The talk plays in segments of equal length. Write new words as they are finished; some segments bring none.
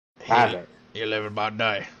Hey, it. you live by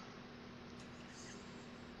day.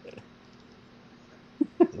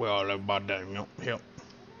 We all live by day. Yep, yep.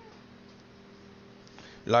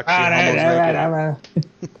 Like to see homos naked.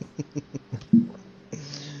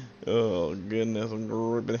 Oh goodness, I'm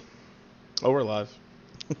gripping. Oh, we're live.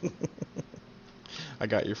 I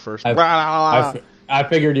got your first. I, I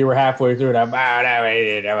figured you were halfway through that. How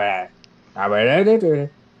do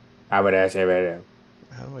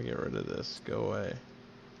I get rid of this? Go away.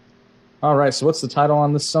 All right, so what's the title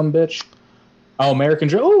on this sumbitch? Oh, American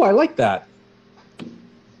Dream. Oh, I like that.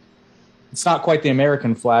 It's not quite the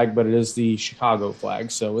American flag, but it is the Chicago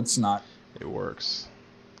flag, so it's not. It works.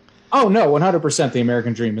 Oh no, 100% the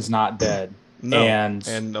American Dream is not dead. No, And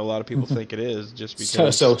and a lot of people think it is just so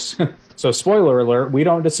because. so spoiler alert, we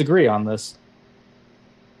don't disagree on this.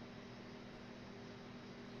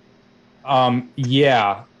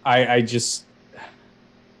 Yeah, I just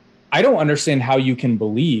I don't understand how you can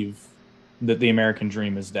believe that the American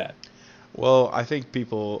Dream is dead. Well, I think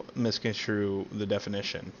people misconstrue the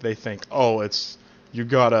definition. They think, oh, it's you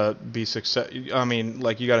gotta be success. I mean,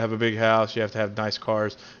 like you gotta have a big house. You have to have nice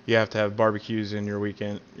cars. You have to have barbecues in your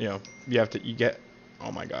weekend. You know, you have to. You get.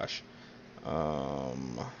 Oh my gosh.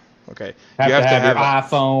 Um. Okay. You Have to have to have your have a.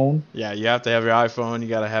 iPhone. Yeah, you have to have your iPhone. You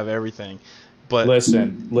gotta have everything. But you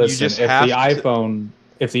Listen. just have to.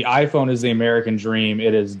 If the iPhone is the American Dream,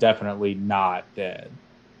 it is definitely not dead.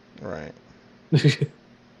 Right.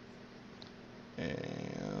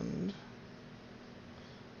 And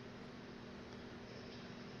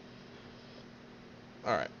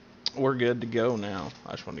all right, we're good to go now.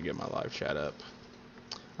 I just want to get my live chat up.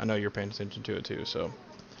 I know you're paying attention to it too, so.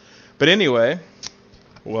 But anyway,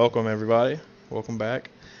 welcome everybody. Welcome back.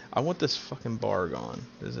 I want this fucking bar gone.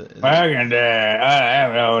 Is it? Podcast.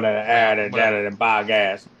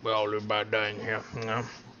 We all live by dang here. No.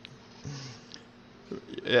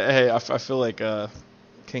 Yeah, hey, I feel like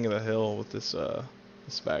King of the Hill with this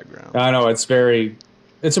background. I know it's appropriate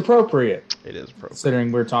It is appropriate.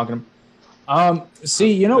 considering we're talking.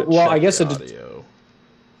 See, you know, well, I guess it. Audio.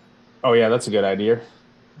 Oh yeah, that's a good idea.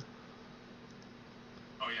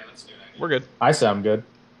 We're good. I sound good.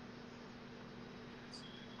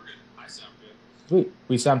 Sweet,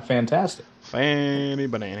 we sound fantastic. Fanny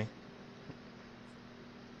banana.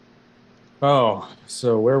 Oh,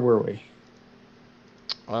 so where were we?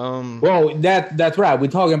 Well, that's right. We're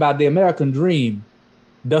talking about the American Dream,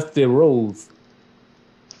 Dusty Rose.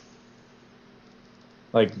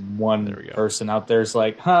 Like one person out there's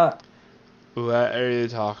like, huh? What are you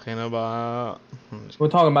talking about? We're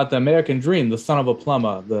talking about the American Dream, the son of a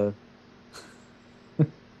plumber, the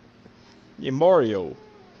yeah, Mario.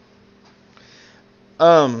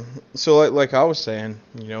 So like I was saying,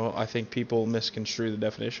 you know, I think people misconstrue the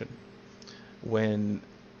definition. When,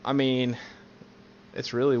 I mean,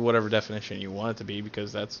 it's really whatever definition you want it to be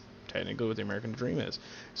because that's technically what the American Dream is.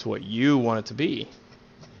 It's what you want it to be.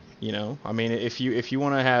 You know, I mean, if you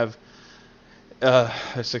want to have a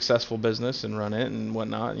successful business and run it and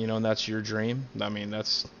whatnot, you know, and that's your dream. I mean,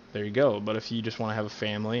 there you go. But if you just want to have a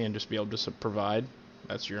family and just be able to provide,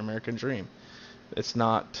 that's your American Dream. It's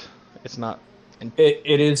not.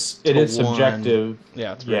 It is subjective.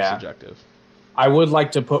 Yeah, it's very subjective. I would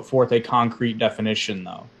like to put forth a concrete definition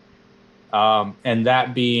though, and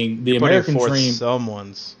that being the American Dream.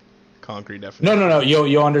 Someone's concrete definition. No.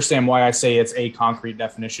 You'll understand why I say it's a concrete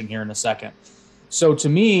definition here in a second. So to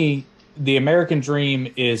me, the American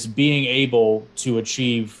Dream is being able to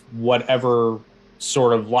achieve whatever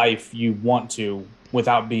sort of life you want to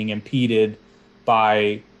without being impeded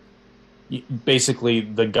by basically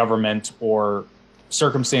the government or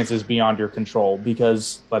circumstances beyond your control.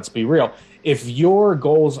 Because let's be real, if your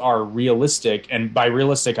goals are realistic, and by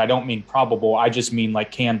realistic I don't mean probable, I just mean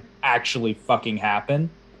like can actually fucking happen,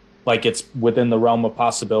 like it's within the realm of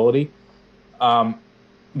possibility,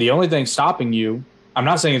 the only thing stopping you, I'm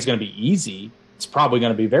not saying it's going to be easy, it's probably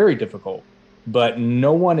going to be very difficult, but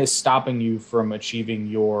no one is stopping you from achieving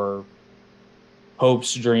your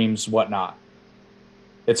hopes, dreams, whatnot.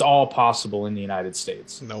 It's all possible in the United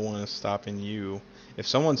States. No one is stopping you. If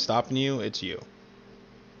someone's stopping you, it's you.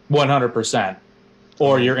 100%.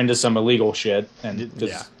 Or you're into some illegal shit. And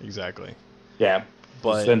yeah, exactly. Yeah.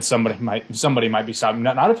 But then somebody might be stopping.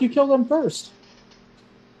 Not if you kill them first.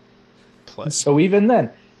 So even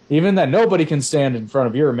then, nobody can stand in front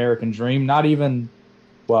of your American Dream. Not even,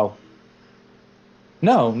 well,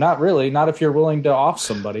 no, not really. Not if you're willing to off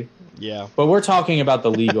somebody. Yeah. But we're talking about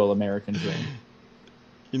the legal American Dream.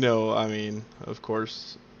 You know, I mean, of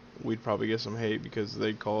course, we'd probably get some hate because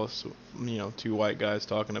they'd call us, you know, two white guys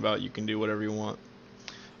talking about you can do whatever you want.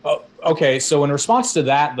 Oh, okay, so in response to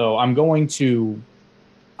that, though, I'm going to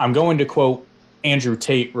I'm going to quote Andrew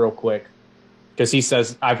Tate real quick, because he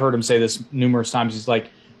says, I've heard him say this numerous times. He's like,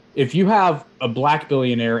 if you have a black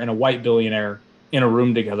billionaire and a white billionaire in a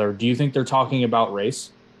room together, do you think they're talking about race?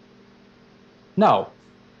 No.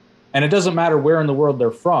 And it doesn't matter where in the world they're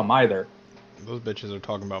from either. Those bitches are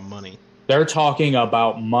talking about money. They're talking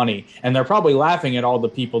about money. And they're probably laughing at all the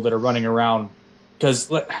people that are running around.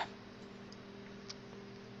 Because,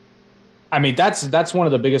 I mean, that's one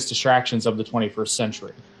of the biggest distractions of the 21st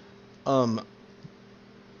century. I'm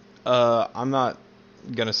not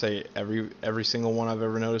gonna say every single one I've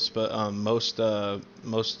ever noticed, but most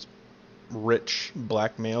rich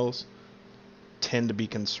black males tend to be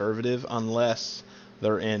conservative unless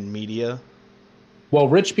they're in media. Well,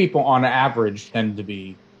 rich people on average tend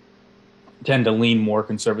to lean more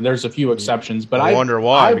conservative. There's a few exceptions, but I wonder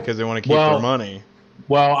why, because they want to keep their money.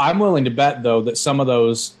 Well, I'm willing to bet though that some of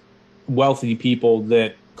those wealthy people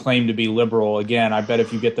that claim to be liberal, again, I bet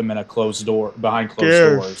if you get them in a closed door, behind closed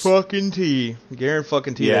doors. Garen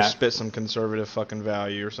fucking T, they spit some conservative fucking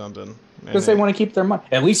value or something. Because they want to keep their money,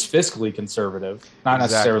 at least fiscally conservative, not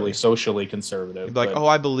necessarily socially conservative. You'd be like, oh,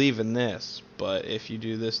 I believe in this, but if you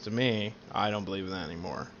do this to me, I don't believe in that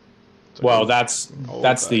anymore. So well, that's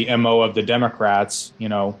the MO of the Democrats. You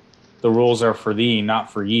know, the rules are for thee,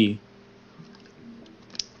 not for ye.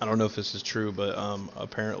 I don't know if this is true, but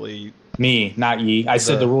apparently... Me, not ye. I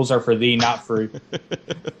said the rules are for thee, not for...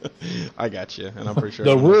 I got you, and I'm pretty sure...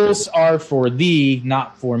 The rules are for thee,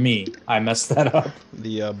 not for me. I messed that up.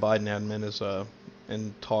 The Biden admin is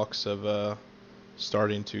in talks of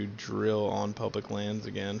starting to drill on public lands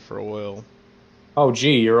again for oil. Oh,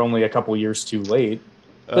 gee, you're only a couple years too late.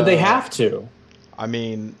 But they have to. I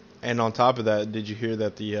mean, and on top of that, did you hear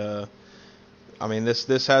that the... I mean,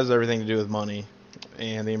 this has everything to do with money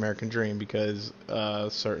and the American dream, because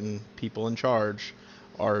certain people in charge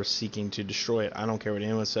are seeking to destroy it. I don't care what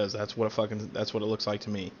anyone says. That's what it looks like to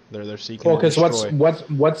me. They're seeking to destroy. Well, because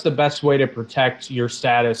what's the best way to protect your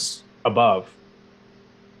status above?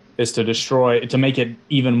 Is to destroy, to make it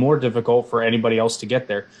even more difficult for anybody else to get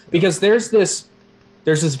there. Because there's this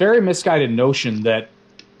very misguided notion that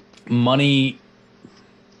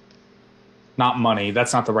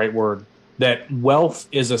that's not the right word, that wealth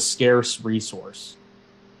is a scarce resource.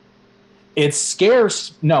 It's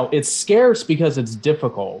scarce. No, it's scarce because it's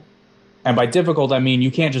difficult. And by difficult, I mean you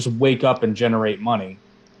can't just wake up and generate money.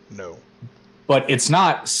 No. But it's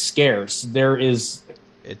not scarce.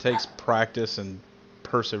 It takes practice and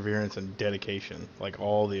perseverance and dedication, like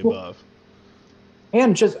all the above.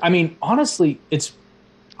 And just, I mean, honestly,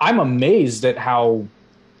 I'm amazed at how,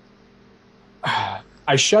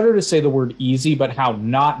 I shudder to say the word easy, but how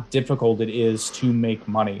not difficult it is to make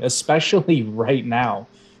money, especially right now.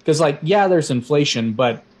 Because, like, yeah, there's inflation,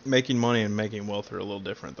 but... Making money and making wealth are a little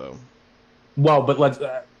different, though. Well,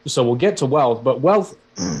 but so we'll get to wealth, but wealth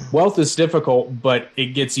is difficult, but it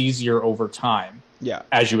gets easier over time. Yeah.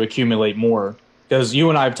 As you accumulate more. Because you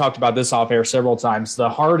and I have talked about this off air several times. The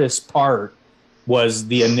hardest part was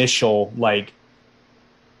the initial, like...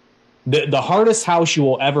 The hardest house you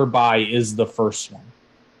will ever buy is the first one.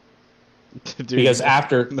 Dude, because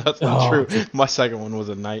after... That's not true. My second one was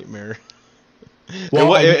a nightmare.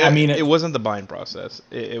 Well, it wasn't the buying process.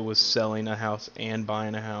 It was selling a house and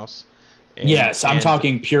buying a house. Yes, I'm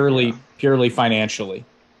talking purely financially.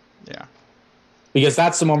 Yeah. Because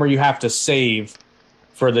that's the one where you have to save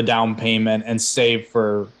for the down payment and save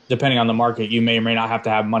for, depending on the market, you may or may not have to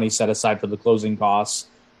have money set aside for the closing costs.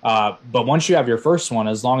 But once you have your first one,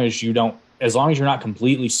 as long as you're not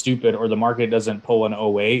completely stupid or the market doesn't pull an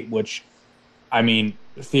 08, which, I mean,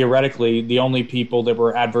 theoretically, the only people that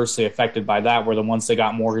were adversely affected by that were the ones that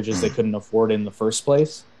got mortgages they couldn't afford in the first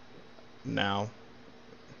place. Now,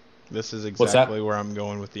 this is exactly where I'm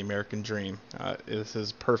going with the American dream. This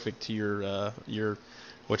is perfect to your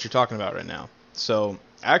what you're talking about right now. So,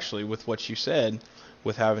 actually, with what you said,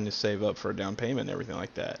 with having to save up for a down payment and everything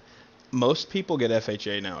like that, most people get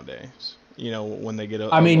FHA nowadays. You know, when they get a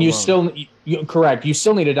I mean, correct. You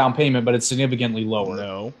still need a down payment, but it's significantly lower.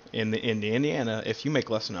 No, in Indiana, if you make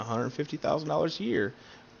less than $150,000 a year,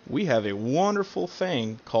 we have a wonderful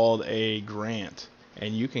thing called a grant,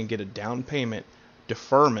 and you can get a down payment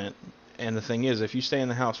deferment. And the thing is, if you stay in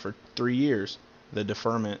the house for 3 years, the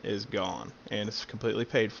deferment is gone and it's completely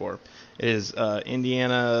paid for. It is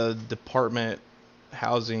Indiana Department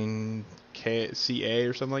Housing CA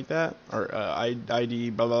or something like that, or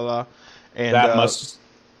ID blah blah blah. And that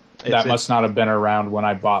must not have been around when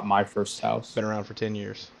I bought my first house. Been around for 10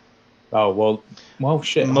 years. Oh, well,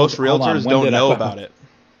 shit. Most realtors don't know about it.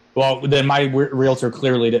 Well, then my realtor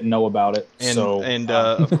clearly didn't know about it. And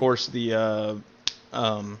of course the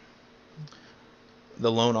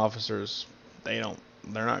the loan officers, they're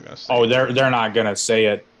not gonna say. Oh, they're not gonna say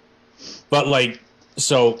it, but like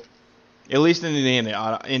so. At least in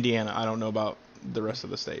Indiana, I don't know about the rest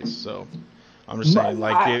of the states. So I'm just saying,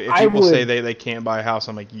 like, if people say they can't buy a house,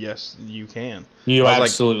 I'm like, yes, you can. You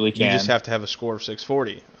absolutely can. You just have to have a score of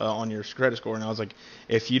 640 on your credit score. And I was like,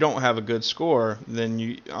 if you don't have a good score,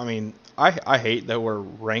 then I hate that we're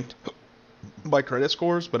ranked by credit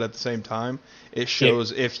scores, but at the same time, it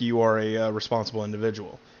shows if you are a responsible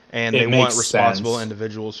individual. And they want responsible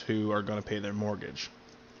individuals who are going to pay their mortgage.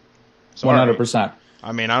 100%.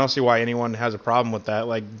 I mean, I don't see why anyone has a problem with that.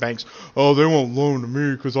 Like, banks, oh, they won't loan to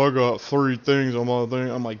me because I got 3 things on my thing.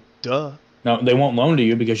 I'm like, duh. No, they won't loan to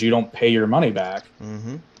you because you don't pay your money back.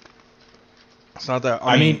 Mm-hmm. It's not that.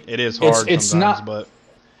 I mean, it is hard sometimes, but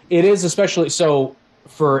it is, especially so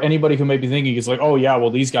for anybody who may be thinking, it's like, oh yeah, well,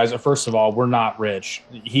 these guys. First of all, we're not rich.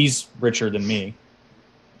 He's richer than me.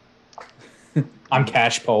 I'm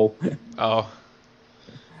cash pole. Oh.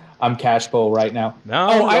 I'm cash pole right now.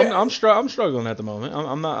 No, I'm struggling at the moment.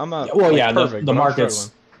 I'm not. Well, yeah, perfect.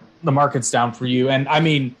 The market's down for you, and I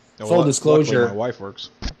mean, full disclosure. My wife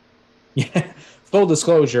works. Yeah, full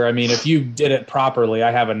disclosure. I mean, if you did it properly,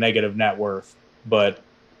 I have a negative net worth, but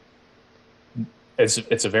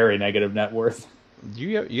it's a very negative net worth.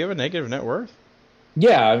 You have a negative net worth?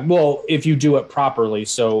 Yeah, well, if you do it properly,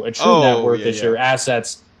 so a true net worth is your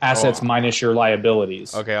assets minus your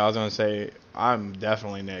liabilities. Okay, I was gonna say. I'm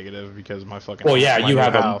definitely negative because my fucking you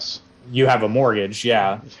have house. You have a mortgage,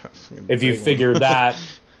 yeah. If you figure that,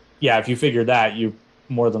 you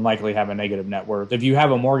more than likely have a negative net worth. If you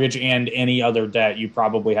have a mortgage and any other debt, you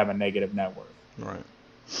probably have a negative net worth.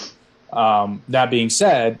 Right. That being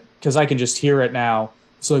said, because I can just hear it now,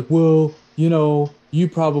 it's like, well, you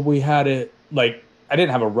probably had it. Like, I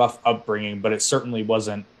didn't have a rough upbringing, but it certainly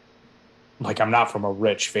wasn't like I'm not from a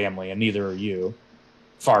rich family, and neither are you.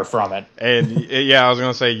 Far from it. And yeah, I was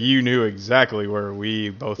gonna say you knew exactly where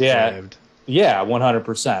we both lived. Yeah,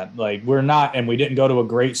 100%. Like, we're not, and we didn't go to a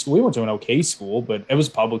great school. We went to an okay school, but it was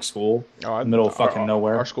public school, middle of fucking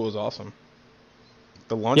nowhere. Our school was awesome.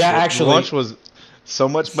 The lunch was so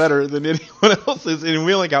much better than anyone else's, and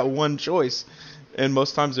we only got one choice, and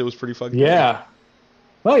most times it was pretty fucking good.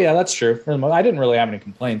 Well, yeah, that's true. I didn't really have any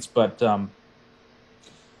complaints, but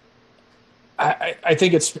I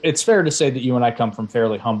think it's fair to say that you and I come from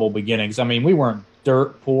fairly humble beginnings. I mean, we weren't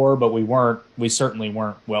dirt poor, but we certainly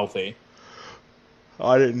weren't wealthy.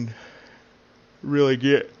 I didn't really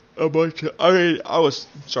get a bunch of, I was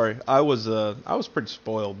pretty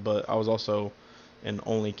spoiled, but I was also an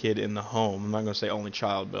only kid in the home. I'm not going to say only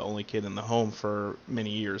child, but only kid in the home for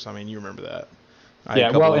many years. I mean, you remember that.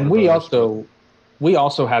 Yeah, well, and we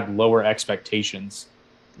also had lower expectations.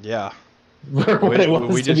 Yeah.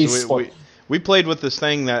 We played with this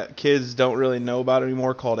thing that kids don't really know about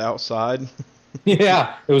anymore called outside.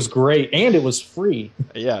 Yeah, it was great, and it was free.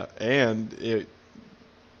 Yeah, and it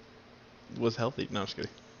was healthy. No, I'm just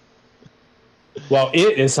kidding. Well,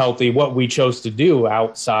 it is healthy. What we chose to do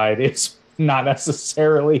outside is not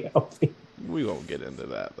necessarily healthy. We won't get into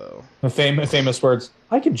that, though. The famous words,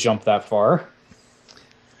 I could jump that far.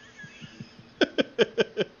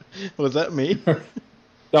 Was that me?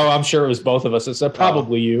 Oh, I'm sure it was both of us. It's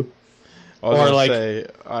probably you.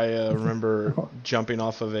 I remember jumping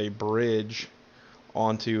off of a bridge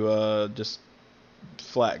onto just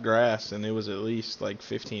flat grass, and it was at least like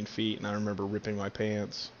 15 feet, and I remember ripping my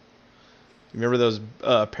pants. Remember those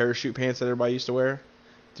parachute pants that everybody used to wear?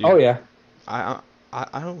 Dude, oh, yeah. I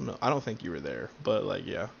don't know. I don't think you were there, but like,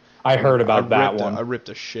 yeah. I heard about that one. I ripped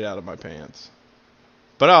the shit out of my pants.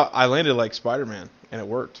 But I landed like Spider-Man, and it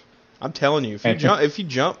worked. I'm telling you, if you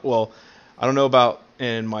jump, well, I don't know about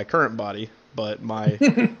in my current body, but my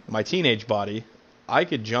teenage body, I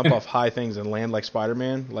could jump off high things and land like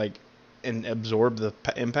Spider-Man, like, and absorb the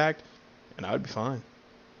impact, and I would be fine.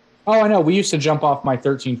 Oh, I know. We used to jump off my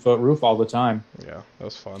 13-foot roof all the time. Yeah, that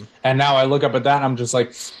was fun. And now I look up at that and I'm just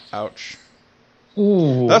like, ouch.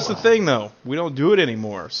 Ooh. That's the thing, though. We don't do it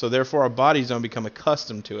anymore, so therefore our bodies don't become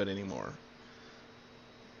accustomed to it anymore.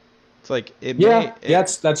 It's like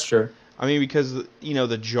that's true. I mean, because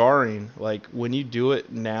the jarring, like when you do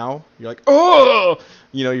it now, you're like, oh,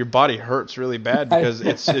 your body hurts really bad because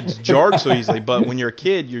it's jarred so easily. But when you're a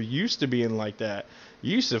kid, you're used to being like that.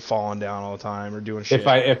 You used to falling down all the time or doing shit.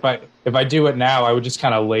 If I do it now, I would just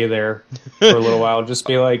kind of lay there for a little while, just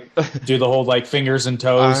be like, do the whole like fingers and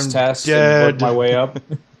toes test and work my way up.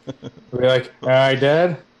 Be like, am I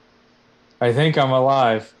dead? I think I'm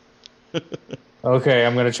alive. Okay,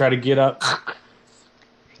 I'm gonna try to get up.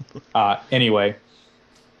 Anyway,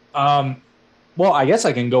 well, I guess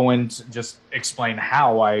I can go into just explain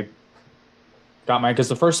how I Got mine because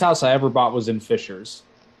the first house I ever bought was in Fishers.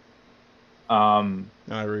 And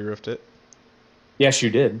I re-roofed it. Yes, you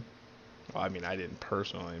did. Well, I mean, I didn't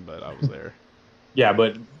personally, but I was there. Yeah,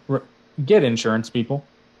 but get insurance, people.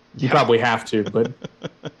 You probably have to, but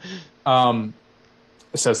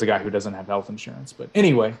says the guy who doesn't have health insurance. But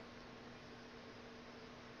anyway,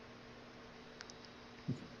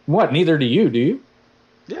 what? Neither do you?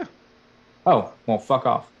 Yeah. Oh, well, fuck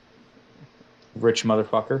off, rich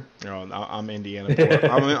motherfucker. No, I'm Indiana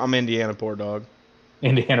poor. I'm Indiana poor dog.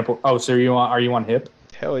 Indiana poor. Oh, so are you on HIP?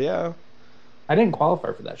 Hell yeah. I didn't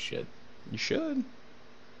qualify for that shit. You should.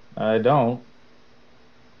 I don't.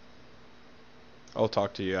 I'll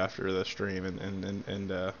talk to you after the stream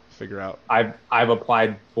and figure out I've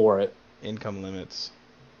applied for it. income limits.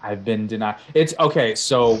 I've been denied. It's okay.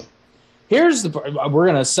 So here's we're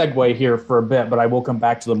gonna segue here for a bit, but I will come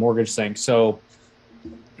back to the mortgage thing. So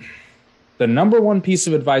the number one piece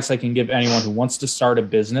of advice I can give anyone who wants to start a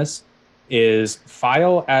business is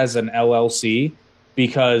file as an LLC,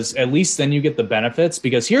 because at least then you get the benefits.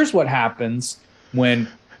 Because here's what happens when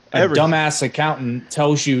a dumbass accountant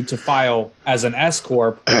tells you to file as an S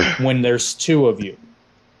corp when there's two of you.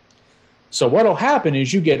 So what'll happen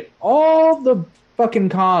is you get all the fucking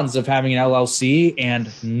cons of having an LLC and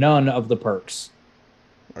none of the perks.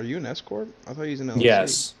 Are you an S corp? I thought you was an LLC.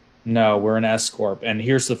 Yes. No, we're an S corp. And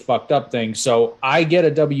here's the fucked up thing. So I get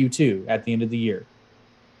a W-2 at the end of the year.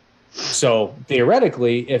 So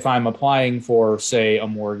theoretically, if I'm applying for, say, a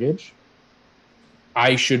mortgage,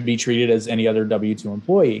 I should be treated as any other W-2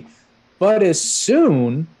 employee. But as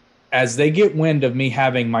soon as they get wind of me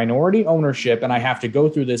having minority ownership, and I have to go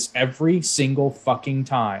through this every single fucking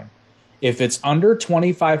time, if it's under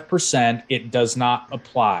 25%, it does not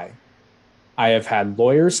apply. I have had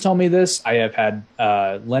lawyers tell me this. I have had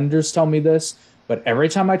lenders tell me this. But every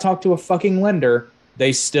time I talk to a fucking lender,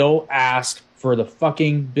 they still ask for the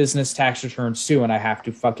fucking business tax returns too. And I have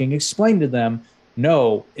to fucking explain to them,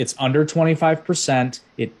 no, it's under 25%.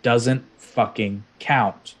 It doesn't fucking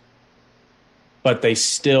count. But they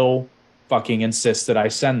still fucking insist that I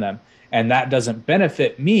send them. And that doesn't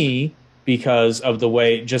benefit me because of the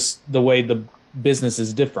way the business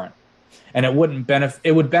is different. And it would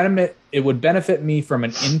benefit me from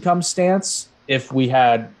an income stance if we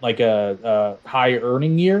had like a high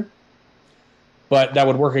earning year. But that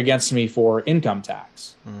would work against me for income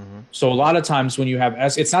tax. Mm-hmm. So a lot of times when you have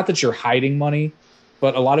it's not that you're hiding money,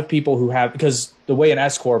 but a lot of people who have, because the way an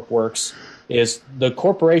S corp works is the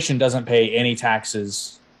corporation doesn't pay any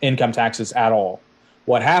taxes, income taxes at all.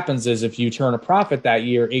 What happens is if you turn a profit that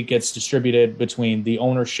year, it gets distributed between the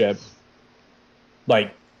ownership,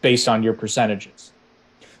 like based on your percentages.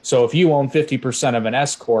 So if you own 50% of an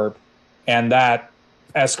S corp and that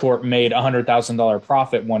S corp made $100,000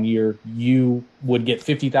 profit one year, you would get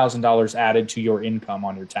 $50,000 added to your income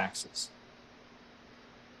on your taxes.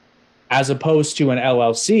 As opposed to an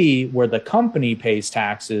LLC where the company pays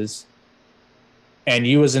taxes and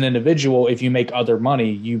you as an individual, if you make other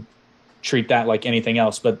money, you treat that like anything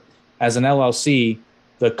else. But as an LLC,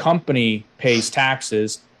 the company pays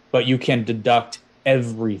taxes, but you can deduct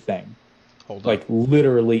everything. Hold like up.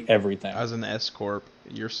 Literally everything. As an S corp,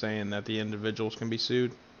 you're saying that the individuals can be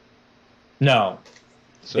sued? No.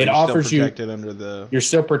 So it offers still protected under the. You're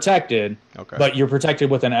still protected. Okay. But you're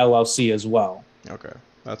protected with an LLC as well. Okay,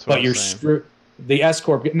 that's what. But you're the S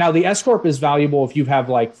corp. Now the S corp is valuable if you have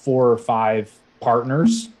like 4 or 5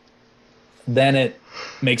 partners. Then it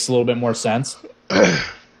makes a little bit more sense.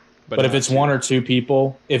 But if it's one or two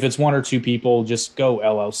people, just go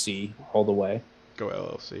LLC all the way. Go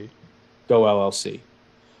LLC. Go LLC.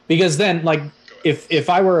 Because then, like, if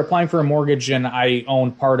I were applying for a mortgage and I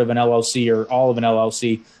owned part of an LLC or all of an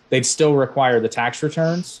LLC, they'd still require the tax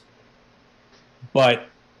returns. But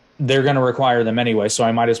they're going to require them anyway, so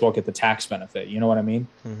I might as well get the tax benefit. You know what I mean?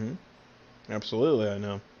 Mm-hmm. Absolutely, I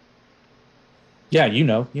know. Yeah, you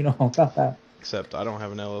know about that. Except I don't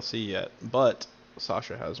have an LLC yet, but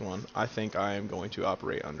Sasha has one. I think I am going to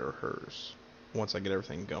operate under hers once I get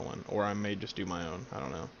everything going, or I may just do my own. I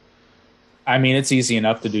don't know. I mean, it's easy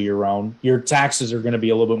enough to do your own. Your taxes are going to be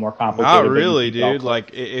a little bit more complicated. Not really, dude. Like,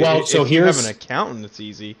 if you have an accountant, it's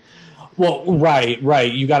easy. Well, right.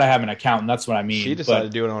 You got to have an accountant. That's what I mean. She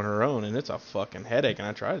decided to do it on her own, and it's a fucking headache. And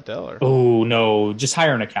I tried to tell her. Oh no, just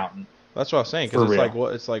hire an accountant. That's what I was saying. Because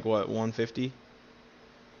it's like what $150.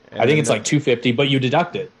 I think it's like $250, but you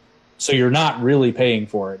deduct it, so you're not really paying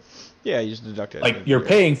for it. Yeah, you just deduct it. Like you're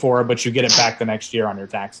paying for it, but you get it back the next year on your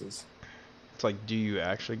taxes. It's like, do you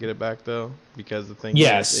actually get it back though? Because the thing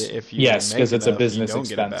is, if you because it's a business you don't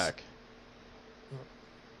expense.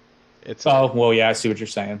 Get it back. Well, yeah, I see what you're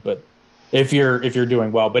saying, but if you're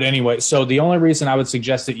doing well. But anyway, so the only reason I would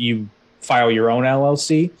suggest that you file your own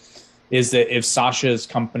LLC is that if Sasha's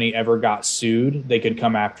company ever got sued, they could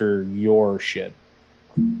come after your shit.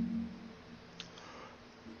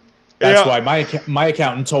 That's why my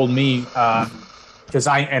accountant told me, because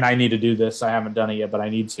I need to do this. I haven't done it yet, but I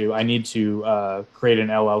need to. I need to create an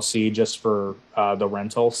LLC just for the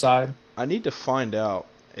rental side. I need to find out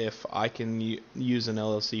if I can use an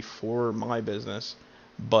LLC for my business,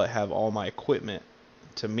 but have all my equipment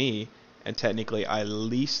to me, and technically I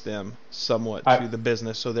lease them somewhat to the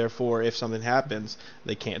business. So therefore, if something happens,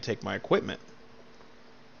 they can't take my equipment.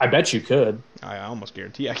 I bet you could. I almost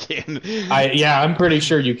guarantee I can. I'm pretty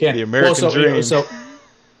sure you can. The American dream. So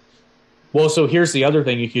here's the other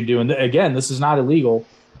thing you could do, and again, this is not illegal.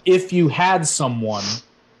 If you had someone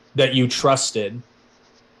that you trusted,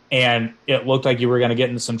 and it looked like you were going to get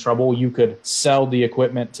into some trouble, you could sell the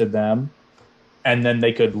equipment to them, and then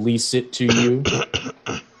they could lease it to you.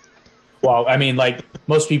 Well, I mean, like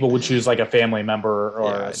most people would choose like a family member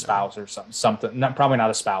or a spouse or something. Probably not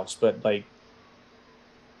a spouse, but like.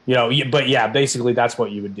 But yeah, basically that's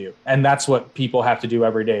what you would do. And that's what people have to do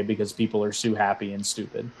every day because people are so happy and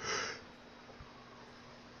stupid.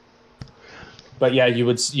 But yeah,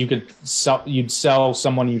 you'd sell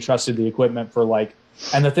someone you trusted the equipment for like,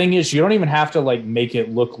 and the thing is, you don't even have to like make it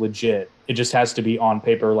look legit. It just has to be on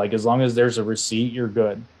paper. Like as long as there's a receipt, you're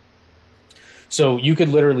good. So you could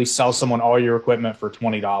literally sell someone all your equipment for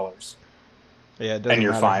 $20. Yeah, it doesn't and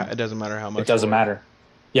you're matter. fine. It doesn't matter how much. It doesn't matter.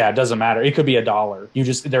 Yeah, it doesn't matter. It could be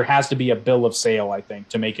 $1. There has to be a bill of sale, I think,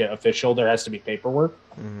 to make it official. There has to be paperwork.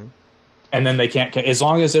 Mm-hmm. And then they can't, as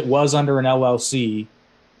long as it was under an LLC,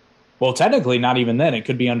 well, technically not even then. It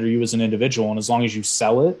could be under you as an individual. And as long as you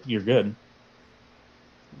sell it, you're good.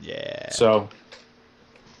 Yeah. So.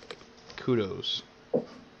 Kudos.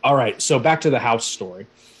 All right. So back to the house story.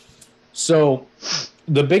 So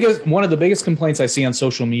one of the biggest complaints I see on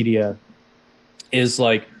social media is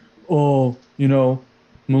like, oh,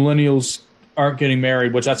 millennials aren't getting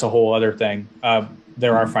married, which that's a whole other thing.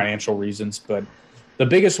 There are financial reasons, but the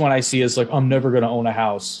biggest one I see is like, I'm never going to own a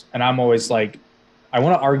house. And I'm always like, I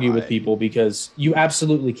want to argue with people because you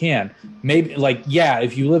absolutely can. Maybe like, yeah,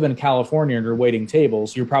 if you live in California and you're waiting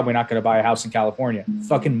tables, you're probably not going to buy a house in California.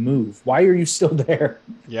 Fucking move. Why are you still there?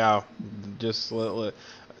 Yeah. Just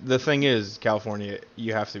the thing is, California,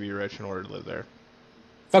 you have to be rich in order to live there.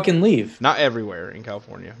 Fucking leave. Not everywhere in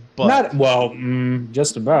California, but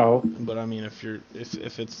just about. But I mean, if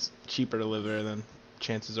it's cheaper to live there, then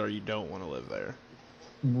chances are you don't want to live there.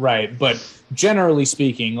 Right, but generally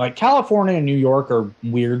speaking, like California and New York are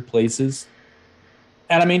weird places.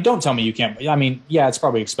 And I mean, don't tell me you can't. I mean, yeah, it's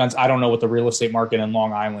probably expensive. I don't know what the real estate market in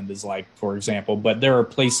Long Island is like, for example, but there are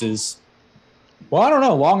places. Well, I don't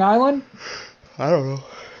know. Long Island? I don't know.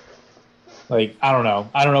 Like, I don't know.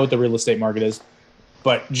 I don't know what the real estate market is.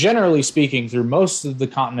 But generally speaking, through most of the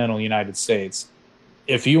continental United States,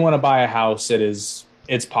 if you want to buy a house,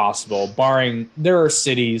 it's possible. Barring, there are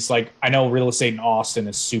cities, like I know real estate in Austin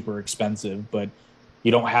is super expensive, but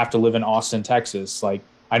you don't have to live in Austin, Texas. Like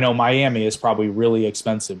I know Miami is probably really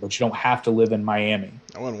expensive, but you don't have to live in Miami.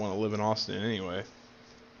 I wouldn't want to live in Austin anyway.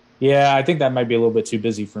 Yeah, I think that might be a little bit too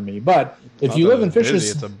busy for me. But if you live in Fishers,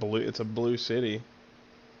 it's a blue city.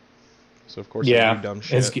 So of course, yeah, dumb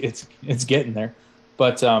shit. it's getting there.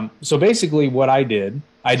 But so basically what I did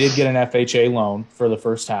get an FHA loan for the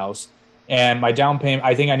first house, and my down payment,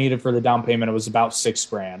 I think I needed for the down payment, it was about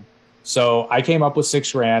 $6,000. So I came up with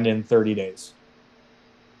 $6,000 in 30 days.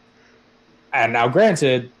 And now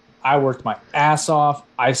granted, I worked my ass off.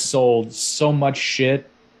 I sold so much shit.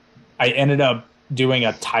 I ended up doing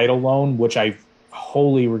a title loan, which I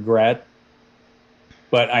wholly regret,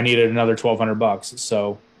 but I needed another $1,200.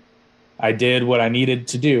 So I did what I needed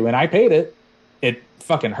to do and I paid it. It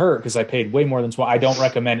fucking hurt because I paid way more than 12. I don't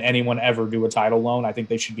recommend anyone ever do a title loan. I think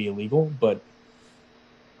they should be illegal, but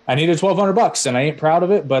I needed $1,200 and I ain't proud of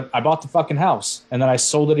it, but I bought the fucking house and then I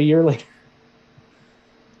sold it a year later.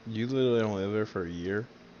 You literally only lived there for a year?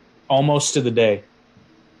 Almost to the day.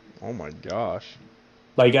 Oh my gosh.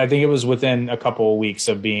 Like, I think it was within a couple of weeks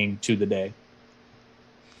of being to the day.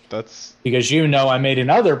 That's... Because I made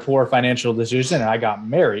another poor financial decision and I got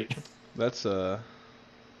married. That's, yeah.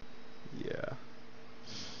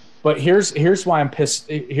 But here's why I'm pissed.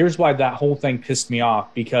 Here's why that whole thing pissed me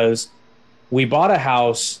off, because we bought a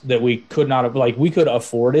house that we could not have, like, we could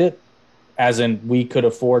afford it, as in we could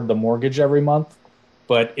afford the mortgage every month,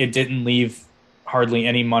 but it didn't leave hardly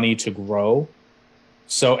any money to grow.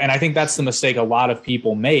 So, and I think that's the mistake a lot of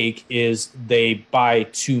people make, is they buy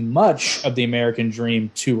too much of the American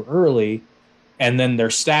dream too early, and then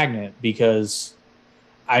they're stagnant because,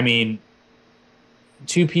 I mean,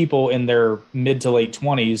 two people in their mid to late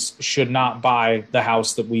 20s should not buy the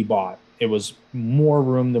house that we bought. It was more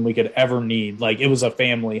room than we could ever need. Like, it was a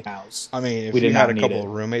family house. I mean, if We did you had not a need couple it.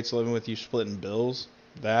 of roommates living with you splitting bills,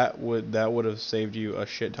 that would have saved you a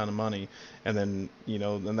shit ton of money. And then, you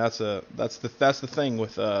know, then that's the thing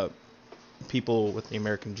with people with the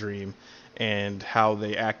American dream and how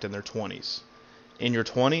they act in their 20s. In your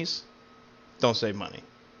 20s, don't save money.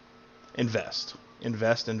 Invest.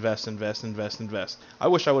 Invest, invest, invest, invest, invest. I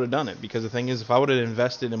wish I would have done it, because the thing is, if I would have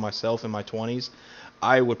invested in myself in my 20s,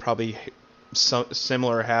 I would probably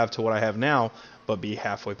similar have to what I have now, but be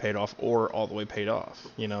halfway paid off or all the way paid off.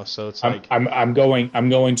 You know, so it's like I'm going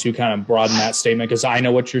to kind of broaden that statement because I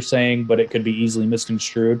know what you're saying, but it could be easily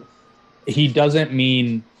misconstrued. He doesn't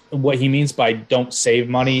mean, what he means by don't save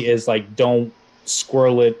money is like don't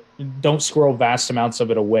squirrel vast amounts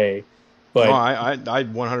of it away. But no, I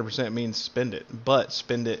 100% mean spend it, but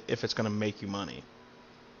spend it if it's going to make you money.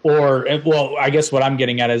 Or, well, I guess what I'm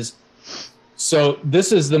getting at is, so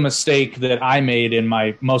this is the mistake that I made in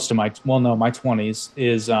my 20s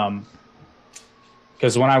is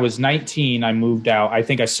because when I was 19, I moved out. I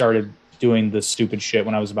think I started doing this stupid shit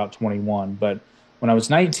when I was about 21. But when I was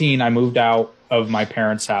 19, I moved out of my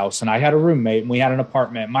parents' house, and I had a roommate, and we had an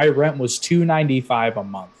apartment. My rent was $295 a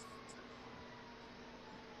month.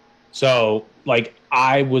 So, like,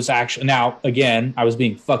 I was actually, now, again, I was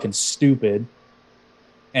being fucking stupid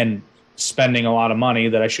and spending a lot of money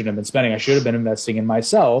that I shouldn't have been spending. I should have been investing in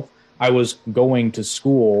myself. I was going to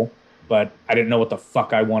school, but I didn't know what the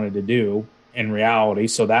fuck I wanted to do in reality,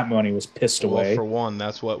 so that money was pissed away. For one,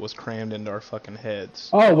 that's what was crammed into our fucking heads.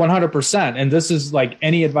 Oh, 100%. And this is like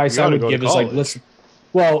any advice I would give is like, listen.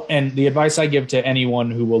 Well, and the advice I give to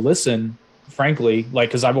anyone who will listen, frankly, like,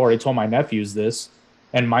 because I've already told my nephews this,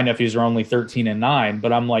 and my nephews are only 13 and 9,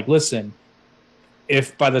 but I'm like, listen,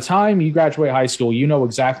 if by the time you graduate high school, you know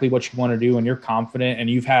exactly what you want to do and you're confident and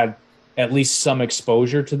you've had at least some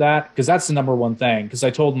exposure to that, because that's the number one thing. Because I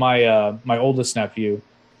told my my oldest nephew,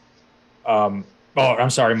 my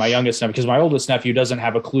youngest nephew, because my oldest nephew doesn't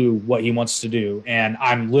have a clue what he wants to do. And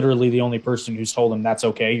I'm literally the only person who's told him that's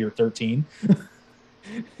okay. You're 13.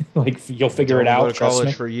 Like, you'll figure it out. Go to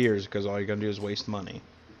college for years, because all you're going to do is waste money.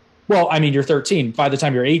 Well, I mean, you're 13. By the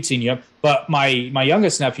time you're 18, but my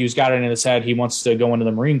youngest nephew's got it in his head he wants to go into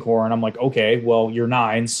the Marine Corps, and I'm like, okay, well, you're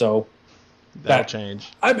 9, so that'll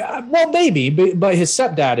change. Well, maybe, but his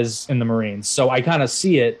stepdad is in the Marines, so I kind of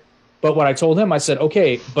see it. But what I told him, I said,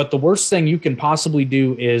 okay, but the worst thing you can possibly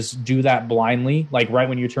do is do that blindly. Like, right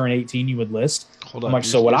when you turn 18, you would list. Hold on. Your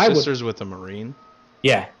sister's with a Marine?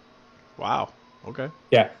 Yeah. Wow. Okay.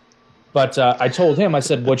 Yeah. But I told him, I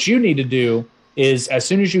said, what you need to do is, as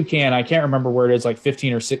soon as you can, I can't remember where it is, like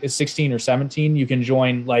 15 or 16 or 17, you can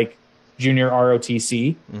join like junior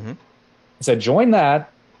ROTC. Mm-hmm. I said, join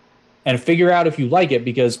that and figure out if you like it,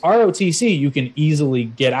 because ROTC you can easily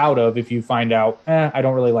get out of if you find out, I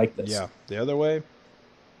don't really like this. Yeah. The other way?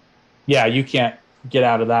 Yeah, you can't get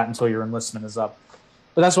out of that until your enlistment is up.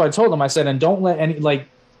 But that's what I told him. I said, and don't let any, like,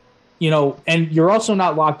 you know, and you're also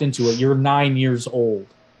not locked into it. You're 9 years old.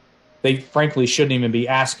 They frankly shouldn't even be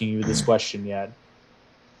asking you this question yet.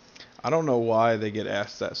 I don't know why they get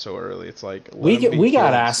asked that so early. It's like, we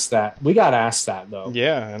got asked that. We got asked that though.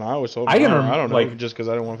 Yeah, and I was told I don't know, like, just because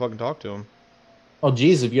I didn't want to fucking talk to him. Oh,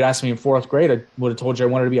 geez, if you'd asked me in 4th grade, I would have told you I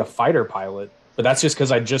wanted to be a fighter pilot. But that's just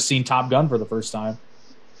because I'd just seen Top Gun for the first time.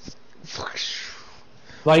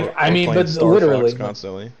 Like, I mean, but Star literally Fox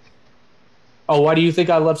constantly. Oh, why do you think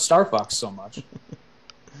I love Star Fox so much?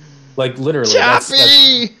 Like, literally.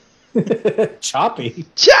 Choppy! Choppy?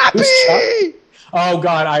 Choppy! Oh,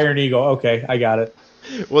 God, Iron Eagle. Okay, I got it.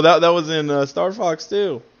 Well, that was in Star Fox,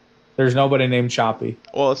 too. There's nobody named Choppy.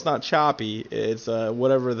 Well, it's not Choppy. It's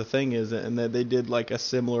whatever the thing is. And they did, like, a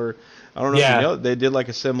similar... I don't know if you know. They did, like,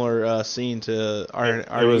 a similar scene to Iron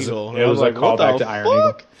Eagle. It was like, callback to Iron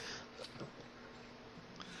Eagle.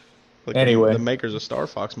 Like, anyway. The makers of Star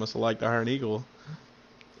Fox must have liked Iron Eagle.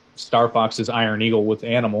 Star Fox is Iron Eagle with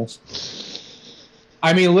animals.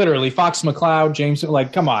 I mean, literally, Fox McCloud, James,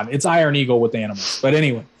 like, come on, it's Iron Eagle with animals. But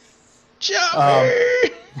anyway.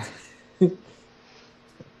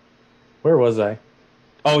 Where was I?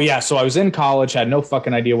 Oh, yeah, so I was in college, had no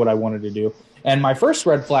fucking idea what I wanted to do. And my first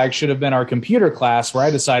red flag should have been our computer class, where I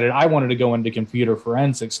decided I wanted to go into computer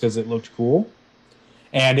forensics because it looked cool.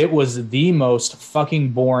 And it was the most fucking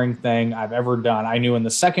boring thing I've ever done. I knew in the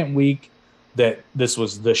second week that this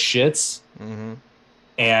was the shits. Mm-hmm.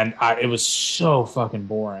 And it was so fucking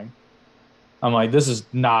boring. I'm like, this is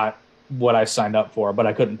not what I signed up for, but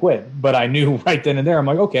I couldn't quit. But I knew right then and there, I'm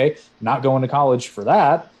like, okay, not going to college for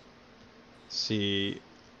that. See,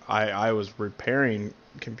 I was repairing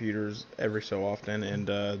computers every so often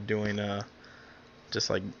and doing just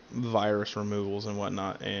like virus removals and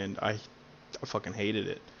whatnot, and I fucking hated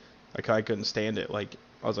it. Like I couldn't stand it. Like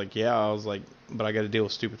I was like, yeah, I was like, but I got to deal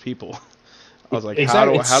with stupid people. I was like,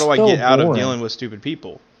 Exactly. how do I so get out of boring. dealing with stupid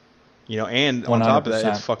people? You know, and on top of that,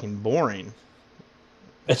 it's fucking boring.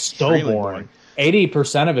 It's so boring.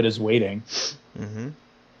 80% of it is waiting. Mm-hmm.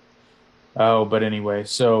 Oh, but anyway,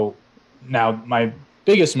 so now my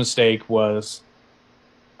biggest mistake was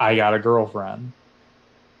I got a girlfriend.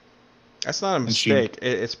 That's not a mistake.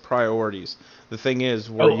 It's priorities. The thing is,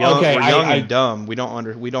 we're young. Okay, we're young and dumb. We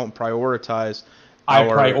don't prioritize. I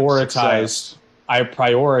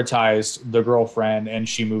prioritized the girlfriend, and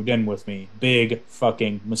she moved in with me. Big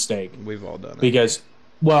fucking mistake. We've all done it. Because,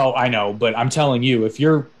 well, I know, but I'm telling you, if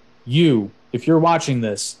you're watching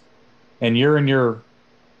this, and you're in your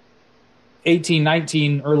 18,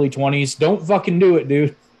 19, early 20s, don't fucking do it,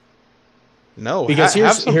 dude. No, because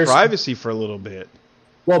have some privacy for a little bit.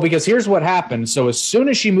 Well, because here's what happened. So as soon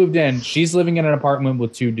as she moved in, she's living in an apartment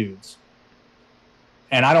with 2 dudes.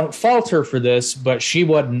 And I don't fault her for this, but she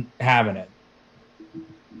wasn't having it.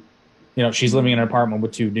 You know, she's living in an apartment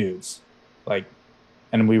with 2 dudes. Like,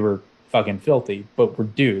 and we were fucking filthy, but we're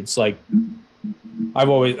dudes. Like, I've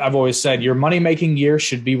always said your money-making year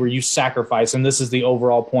should be where you sacrifice, and this is the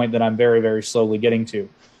overall point that I'm very, very slowly getting to.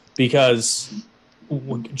 Because,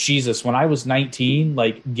 Jesus, when I was 19,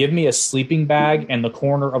 like, give me a sleeping bag and the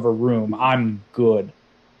corner of a room, I'm good.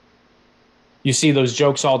 You see those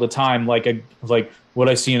jokes all the time, like what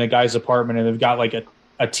I see in a guy's apartment, and they've got like a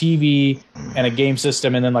TV and a game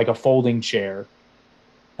system and then like a folding chair.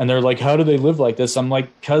 And they're like, how do they live like this? I'm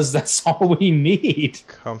like, because that's all we need.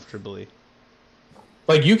 Comfortably.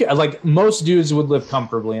 Like most dudes would live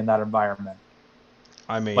comfortably in that environment.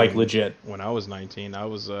 I mean, like legit. When I was 19, I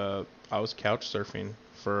was couch surfing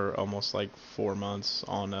for almost like 4 months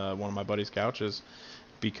on one of my buddy's couches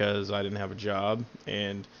because I didn't have a job.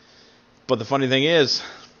 But the funny thing is,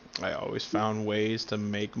 I always found ways to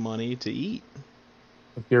make money to eat.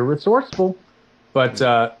 If you're resourceful. But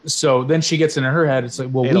so then she gets in her head. It's like,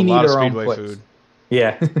 well, we need our own place. Food.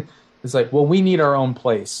 Yeah, it's like, well, we need our own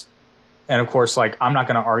place. And of course, like, I'm not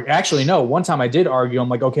going to argue. Actually, no. One time I did argue. I'm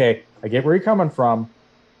like, okay, I get where you're coming from,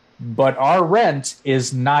 but our rent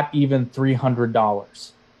is not even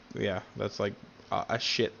 $300. Yeah, that's like a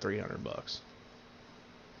shit $300.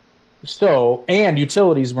 So, and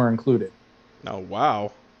utilities were included. Oh,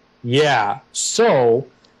 wow. Yeah. So,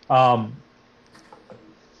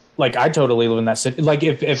 like, I totally live in that city. Like,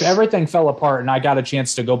 if everything fell apart and I got a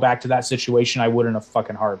chance to go back to that situation, I would in a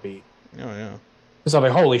fucking heartbeat. Oh, yeah. So I'm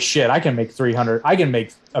like, holy shit, I can make a few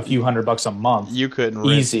 $100 a month. You couldn't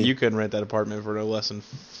rent that apartment for no less than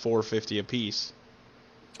 $450 a piece.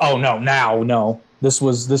 Oh no. This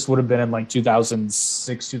would have been in like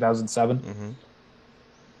 2006, 2007. Mm-hmm.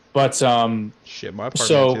 But shit, my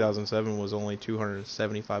apartment in 2007 was only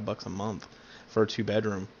 $275 a month for a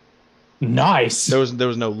 2-bedroom. Nice. There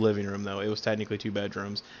was no living room though. It was technically 2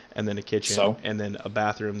 bedrooms and then a kitchen and then a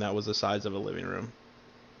bathroom that was the size of a living room.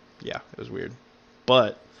 Yeah, it was weird.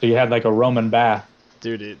 But so you had like a Roman bath.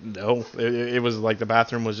 Dude, it was like the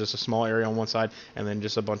bathroom was just a small area on one side and then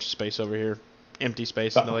just a bunch of space over here. Empty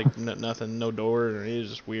space, like nothing, no door. It was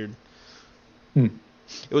just weird. It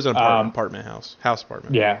was an apartment house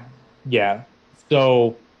apartment. Yeah.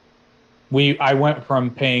 So I went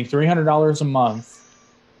from paying $300 a month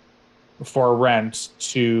for rent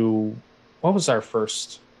to, what was our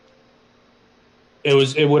first?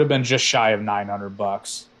 It would have been just shy of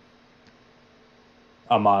 $900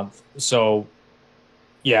 a month. So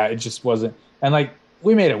yeah, it just wasn't. And like,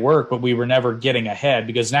 we made it work, but we were never getting ahead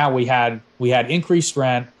because now we had increased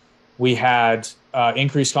rent, we had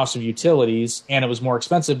increased cost of utilities, and it was more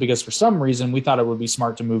expensive because for some reason we thought it would be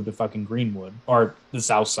smart to move to fucking Greenwood or the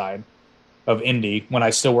south side of Indy when I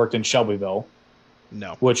still worked in Shelbyville.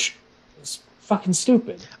 No. Which is fucking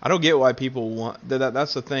stupid. I don't get why people want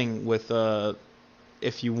that's the thing with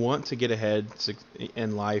if you want to get ahead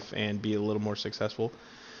in life and be a little more successful,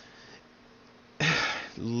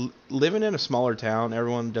 living in a smaller town,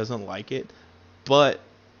 everyone doesn't like it, but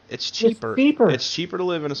it's cheaper. It's cheaper to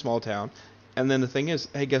live in a small town. And then the thing is,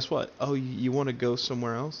 hey, guess what? Oh, you want to go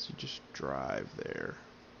somewhere else? You just drive there.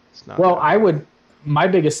 It's not. Well, my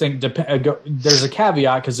biggest thing, there's a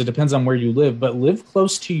caveat because it depends on where you live, but live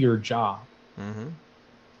close to your job. Mm-hmm.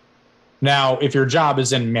 Now, if your job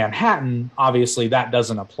is in Manhattan, obviously that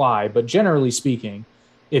doesn't apply. But generally speaking,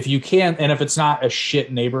 if you can, and if it's not a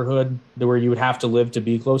shit neighborhood where you would have to live to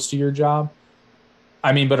be close to your job,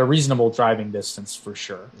 I mean, but a reasonable driving distance for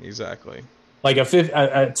sure. Exactly. Like a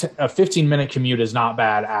 15-minute commute is not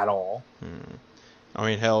bad at all. I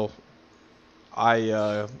mean, hell,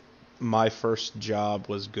 my first job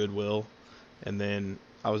was Goodwill, and then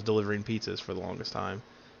I was delivering pizzas for the longest time.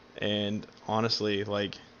 And honestly,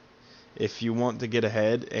 like, if you want to get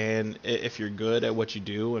ahead and if you're good at what you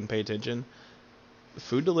do and pay attention,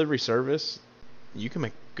 food delivery service, you can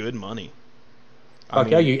make good money.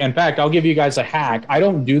 In fact, I'll give you guys a hack. I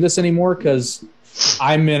don't do this anymore because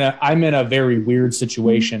I'm in a very weird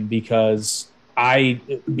situation because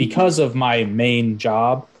of my main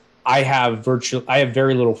job, I have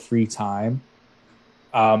very little free time.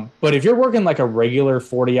 But if you're working like a regular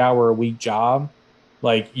 40-hour a week job,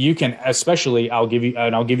 like you can, especially I'll give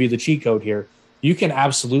you the cheat code here. You can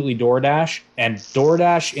absolutely DoorDash and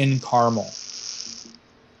DoorDash in Carmel.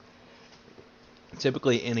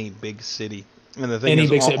 Typically any big city. And the thing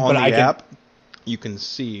is, on the app, you can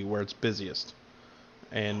see where it's busiest.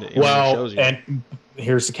 And it shows you. And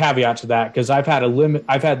here's the caveat to that, because I've had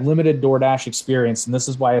limited DoorDash experience, and this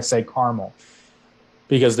is why I say Carmel.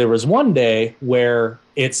 Because there was one day where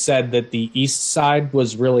it said that the east side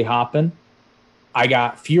was really hopping. I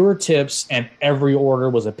got fewer tips, and every order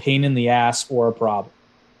was a pain in the ass or a problem.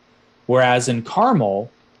 Whereas in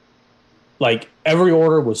Carmel, like every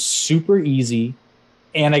order was super easy,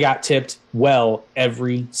 and I got tipped well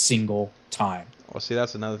every single time. Well, see,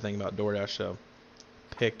 that's another thing about DoorDash, though.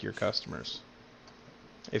 Pick your customers.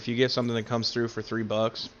 If you get something that comes through for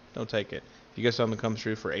 $3, don't take it. If you get something that comes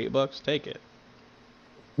through for $8, take it.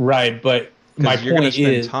 Right, but my you're going to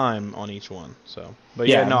point spend time on each one. So, but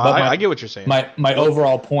I get what you're saying. My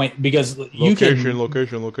overall point, because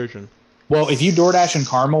location. Well, if you DoorDash in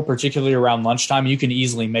Carmel, particularly around lunchtime, you can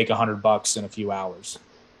easily make $100 in a few hours.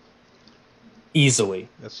 Easily.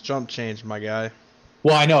 That's chump change, my guy.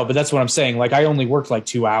 Well, I know, but that's what I'm saying. Like, I only worked like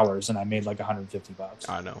 2 hours, and I made like $150.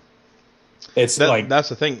 I know. That's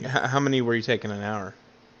the thing. How many were you taking an hour?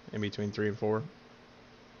 In between 3 and 4?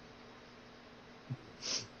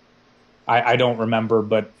 I don't remember,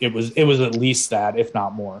 but it was at least that, if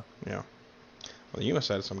not more. Yeah. Well, you must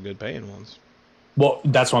have had some good paying ones. Well,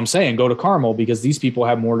 that's what I'm saying. Go to Carmel, because these people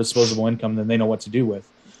have more disposable income than they know what to do with.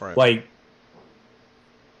 Right. Like,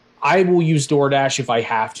 I will use DoorDash if I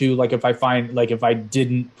have to. Like, if I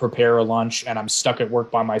didn't prepare a lunch and I'm stuck at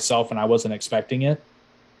work by myself and I wasn't expecting it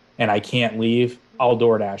and I can't leave, I'll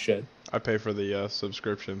DoorDash it. I pay for the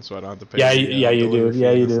subscription, so I don't have to pay. Yeah, you do.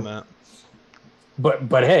 Yeah, you do.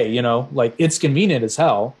 But hey, you know, like, it's convenient as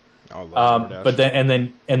hell. I love DoorDash. But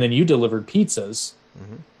then you delivered pizzas.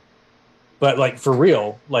 Mm-hmm. But like, for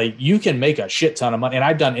real, like, you can make a shit ton of money. And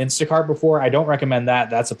I've done Instacart before. I don't recommend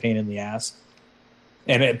that. That's a pain in the ass.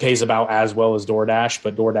 And it pays about as well as DoorDash,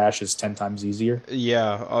 but DoorDash is 10 times easier.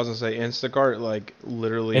 Yeah, I was gonna say Instacart, like,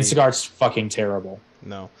 literally. Instacart's fucking terrible.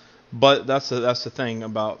 No, but that's the thing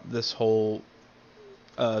about this whole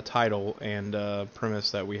title and premise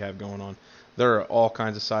that we have going on. There are all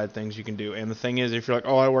kinds of side things you can do, and the thing is, if you're like,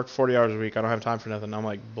 oh, I work 40 hours a week, I don't have time for nothing. I'm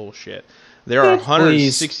like, bullshit. There are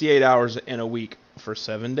 168 hours in a week for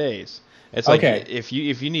 7 days. It's like, okay, if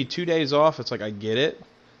you need 2 days off, it's like, I get it.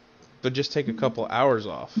 But just take a couple hours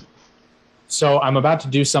off. So I'm about to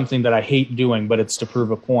do something that I hate doing, but it's to prove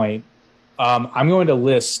a point. I'm going to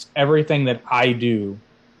list everything that I do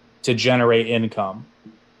to generate income.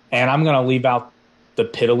 And I'm going to leave out the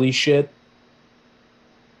piddly shit.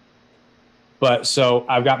 But so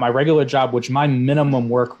I've got my regular job, which my minimum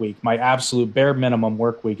work week, my absolute bare minimum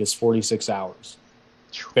work week is 46 hours.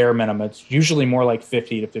 Bare minimum. It's usually more like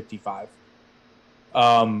 50 to 55.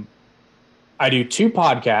 I do 2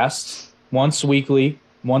 podcasts, once weekly,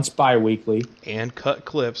 once bi-weekly. And cut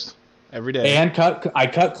clips every day. I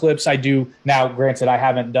cut clips. I do, now granted, I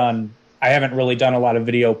haven't really done a lot of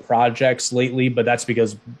video projects lately, but that's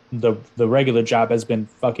because the regular job has been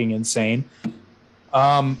fucking insane.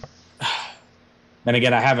 And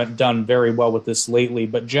again, I haven't done very well with this lately,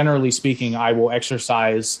 but generally speaking, I will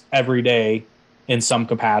exercise every day in some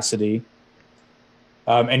capacity.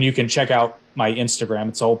 And you can check out my Instagram.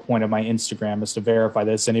 It's the whole point of my Instagram is to verify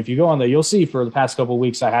this. And if you go on there, you'll see for the past couple of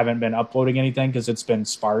weeks, I haven't been uploading anything because it's been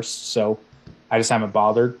sparse. So I just haven't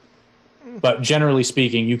bothered. But generally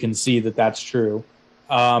speaking, you can see that that's true.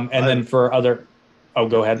 Then for other,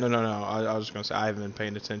 go ahead. No. I was just going to say, I haven't been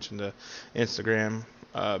paying attention to Instagram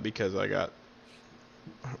because I got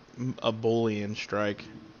a bullying strike.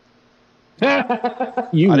 I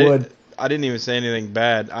didn't even say anything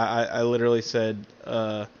bad. I literally said,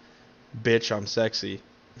 bitch, I'm sexy.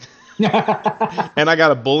 And I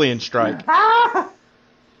got a bullying strike.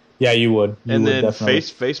 Yeah, you would. And then definitely.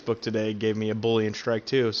 Facebook today gave me a bullying strike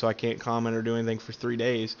too, so I can't comment or do anything for 3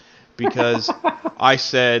 days because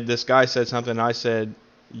this guy said something, and I said,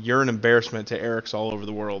 you're an embarrassment to Eric's all over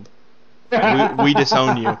the world. We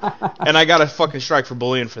disown you. And I got a fucking strike for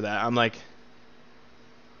bullying for that. I'm like...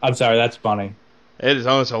 I'm sorry, that's funny.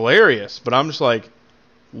 It's hilarious, but I'm just like,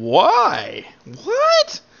 why?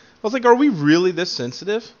 What? I was like, are we really this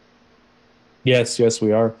sensitive? Yes,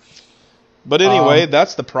 we are. But anyway,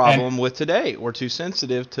 that's the problem with today. We're too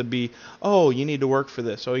sensitive to be, oh, you need to work for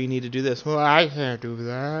this. Oh, you need to do this. Well, I can't do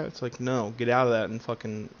that. It's like, no, get out of that and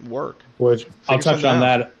fucking work. Which I'll touch on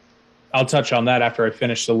that. I'll touch on that after I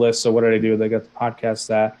finish the list. So what did I do? They got the podcast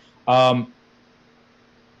that.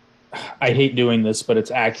 I hate doing this, but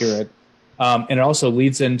it's accurate. And it also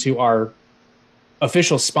leads into our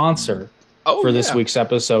official sponsor for this week's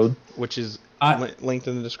episode. Which is linked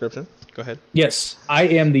in the description. Go ahead. Yes, I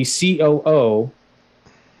am the COO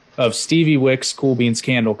of Stevie Wicks Cool Beans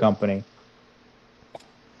Candle Company.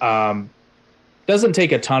 Doesn't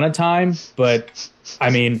take a ton of time, but I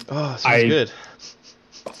mean, sounds good.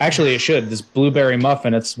 Actually, it should. This blueberry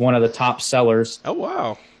muffin, it's one of the top sellers. Oh,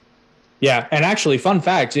 wow. Yeah, and actually, fun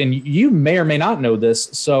fact, and you may or may not know this,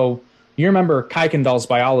 so you remember Kuykendall's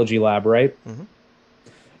biology lab, right? Mm-hmm.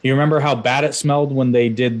 You remember how bad it smelled when they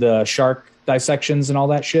did the shark dissections and all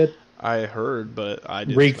that shit? I heard, but I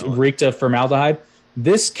didn't reeked of formaldehyde.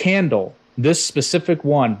 This candle, this specific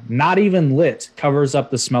one, not even lit, covers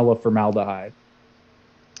up the smell of formaldehyde.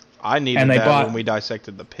 I needed that when we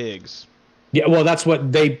dissected the pigs. Yeah, well, that's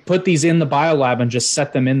what they put these in the biolab and just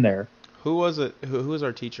set them in there. Who was it? Who was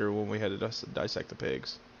our teacher when we had to dissect the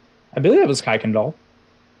pigs? I believe it was Kuykendall.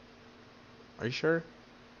 Are you sure?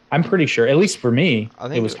 I'm pretty sure. At least for me, I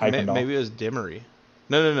think it was Kuykendall. Maybe it was Demery.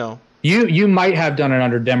 No. You might have done it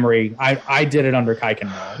under Demery. I did it under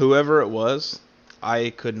Kuykendall. Whoever it was,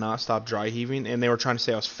 I could not stop dry heaving, and they were trying to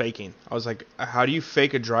say I was faking. I was like, how do you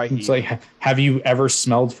fake a dry heave? It's like, have you ever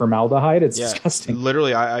smelled formaldehyde? It's disgusting.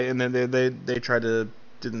 Literally, and then they tried to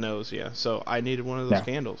do the nose, So I needed one of those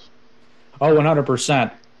candles. Oh,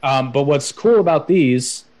 100%. But what's cool about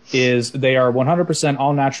these is they are 100%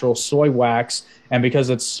 all-natural soy wax, and because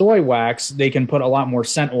it's soy wax, they can put a lot more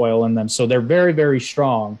scent oil in them, so they're very, very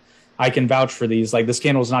strong. I can vouch for these. Like, this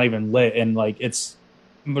candle's not even lit, and like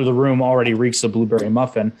the room already reeks of blueberry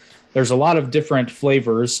muffin. There's a lot of different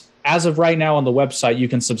flavors. As of right now on the website, you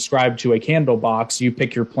can subscribe to a candle box. You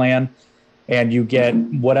pick your plan, and you get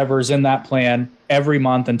whatever's in that plan every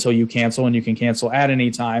month until you cancel, and you can cancel at any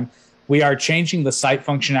time. We are changing the site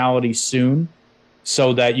functionality soon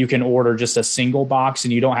so that you can order just a single box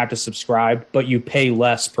and you don't have to subscribe, but you pay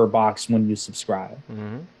less per box when you subscribe.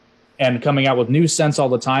 Mm-hmm. And coming out with new scents all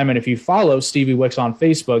the time. And if you follow Stevie Wicks on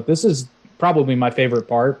Facebook, this is probably my favorite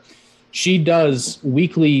part. She does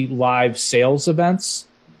weekly live sales events.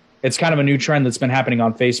 It's kind of a new trend that's been happening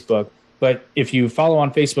on Facebook. But if you follow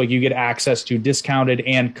on Facebook, you get access to discounted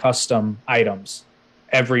and custom items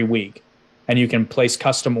every week. And you can place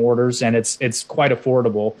custom orders, and it's quite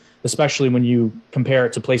affordable, especially when you compare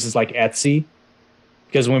it to places like Etsy.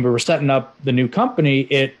 Because when we were setting up the new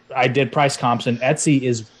company, I did price comps, and Etsy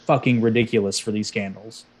is fucking ridiculous for these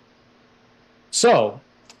candles. So,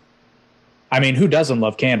 I mean, who doesn't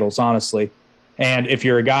love candles, honestly? And if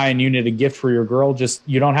you're a guy and you need a gift for your girl,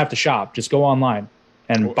 you don't have to shop. Just go online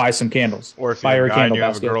and buy some candles. Or if you're a guy and you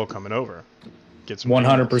have a girl coming over, get some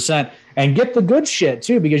 100%. And get the good shit,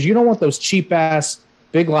 too, because you don't want those cheap-ass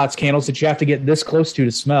Big Lots candles that you have to get this close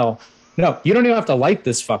to smell. No, you don't even have to light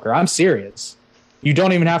this fucker. I'm serious. You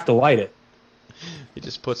don't even have to light it. He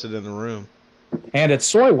just puts it in the room. And it's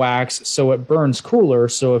soy wax, so it burns cooler.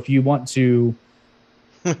 So if you want to...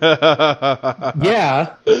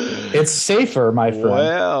 yeah, it's safer, my friend.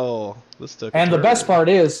 Well, let's take and the best part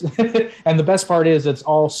is, it's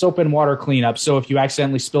all soap and water cleanup. So if you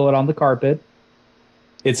accidentally spill it on the carpet,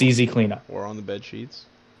 it's easy cleanup. Or on the bed sheets.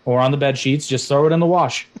 Just throw it in the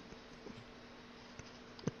wash.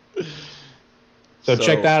 So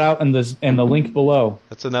check that out in the link below.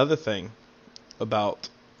 That's another thing about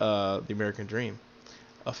the American Dream.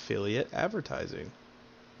 Affiliate advertising.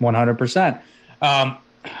 100%.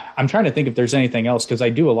 I'm trying to think if there's anything else, because I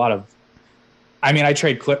do a lot of... I mean, I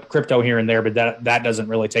trade crypto here and there, but that doesn't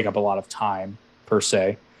really take up a lot of time, per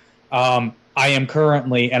se. I am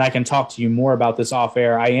currently, and I can talk to you more about this off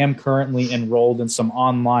air, I am currently enrolled in some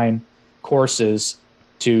online courses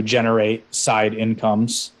to generate side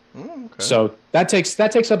incomes. Okay. So that takes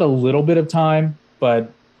up a little bit of time,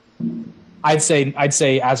 but I'd say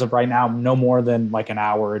as of right now, no more than like an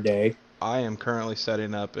hour a day. I am currently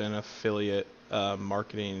setting up an affiliate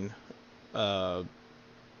marketing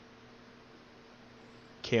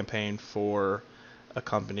campaign for a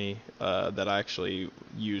company that I actually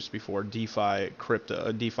used before, DeFi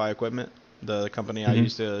Equipment, the company I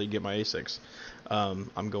used to get my ASICs.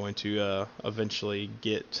 I'm going to eventually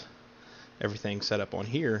get everything set up on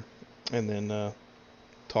here, and then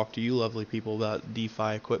talk to you lovely people about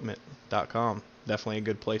DeFiEquipment.com. Definitely a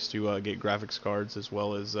good place to get graphics cards as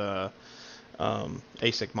well as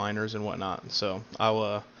ASIC miners and whatnot. So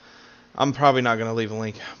I'm probably not going to leave a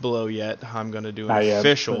link below yet. I'm going to do an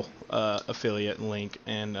official affiliate link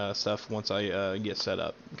and stuff once I get set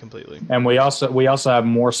up completely. And we also have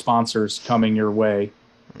more sponsors coming your way.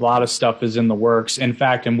 A lot of stuff is in the works. In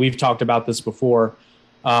fact, and we've talked about this before,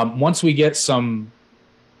 once we get some,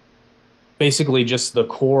 basically just the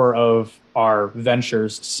core of our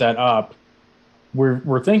ventures set up,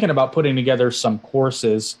 we're thinking about putting together some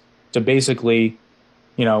courses to basically,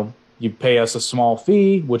 you pay us a small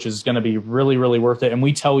fee, which is going to be really, really worth it. And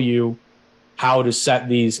we tell you how to set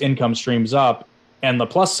these income streams up. And the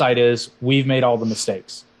plus side is we've made all the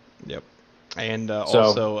mistakes. Yep. And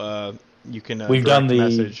also you can we've done the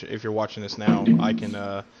message if you're watching this now. I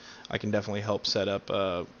can definitely help set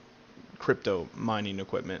up crypto mining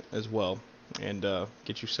equipment as well, and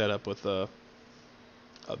get you set up with a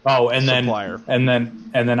supplier. And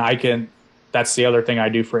then I can. That's the other thing I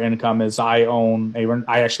do for income is I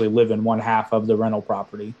actually live in one half of the rental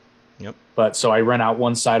property. Yep. But so I rent out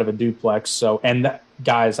one side of a duplex. So,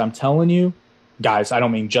 guys, I'm telling you, guys, I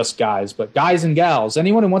don't mean just guys, but guys and gals,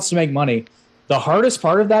 anyone who wants to make money, the hardest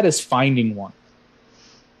part of that is finding one.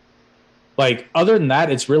 Like, other than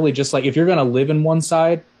that, it's really just like if you're going to live in one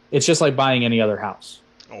side, it's just like buying any other house.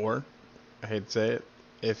 Or, I hate to say it,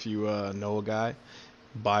 if you know a guy,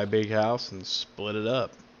 buy a big house and split it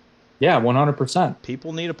up. Yeah, 100%.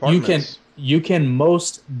 People need apartments. You can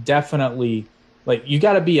most definitely, like, you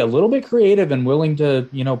got to be a little bit creative and willing to,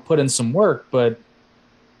 put in some work. But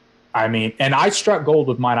I mean, and I struck gold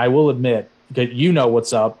with mine. I will admit that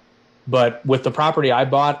what's up. But with the property I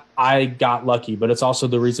bought, I got lucky. But it's also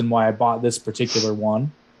the reason why I bought this particular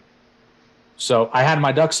one. So I had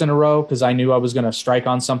my ducks in a row because I knew I was going to strike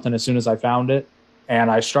on something as soon as I found it. And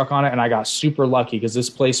I struck on it, and I got super lucky because this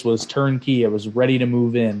place was turnkey. It was ready to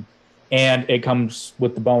move in. And it comes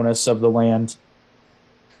with the bonus of the land.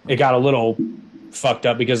 It got a little fucked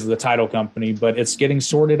up because of the title company, but it's getting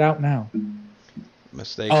sorted out now.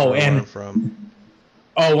 Mistakes to learn from.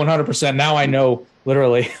 Oh, 100%. Now I know,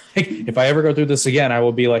 literally, if I ever go through this again, I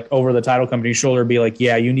will be like over the title company's shoulder, be like,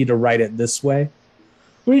 yeah, you need to write it this way.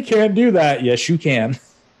 We can't do that. Yes, you can.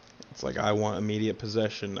 It's like, I want immediate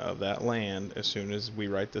possession of that land as soon as we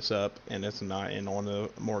write this up, and it's not on the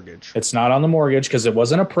mortgage. It's not on the mortgage because it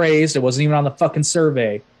wasn't appraised. It wasn't even on the fucking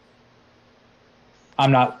survey.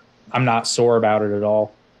 I'm not sore about it at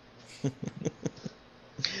all.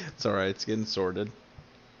 It's all right. It's getting sorted.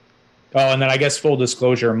 Oh, and then I guess full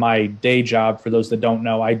disclosure, my day job, for those that don't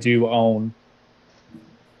know, I own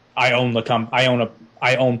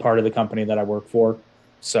part of the company that I work for.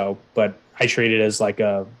 So, but I treat it as like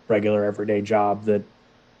a regular everyday job that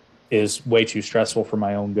is way too stressful for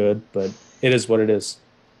my own good, but it is what it is.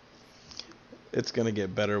 It's going to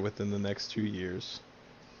get better within the next 2 years.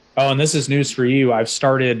 Oh, and this is news for you. I've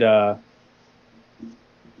started, I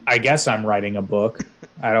guess I'm writing a book.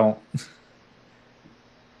 I'm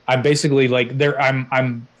basically like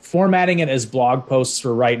I'm formatting it as blog posts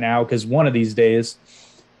for right now. 'Cause one of these days,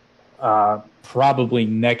 probably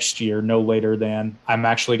next year, no later than, I'm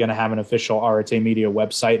actually going to have an official Arete Media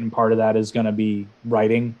website, and part of that is going to be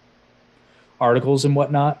writing articles and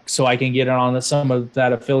whatnot, so I can get on some of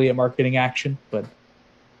that affiliate marketing action. But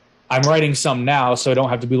I'm writing some now, so I don't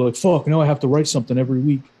have to be like, fuck, no, I have to write something every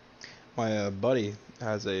week. My buddy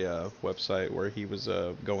has a website where he was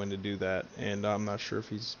going to do that, and I'm not sure if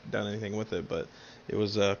he's done anything with it, but it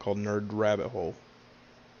was called Nerd Rabbit Hole.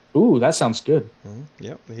 Ooh, that sounds good. Mm-hmm.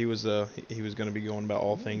 Yep, he was going to be going about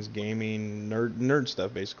all things gaming, nerd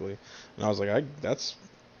stuff basically, and I was like, that's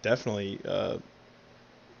definitely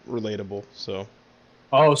relatable. So,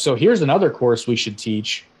 so here's another course we should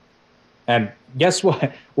teach, and guess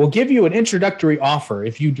what? We'll give you an introductory offer.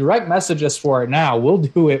 If you direct message us for it now, we'll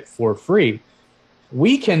do it for free.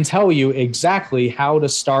 We can tell you exactly how to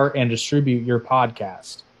start and distribute your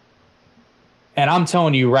podcast. And I'm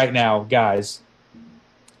telling you right now, guys.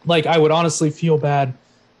 Like, I would honestly feel bad.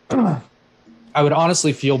 I would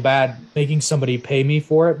honestly feel bad making somebody pay me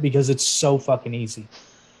for it because it's so fucking easy.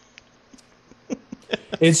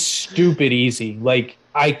 It's stupid easy. Like,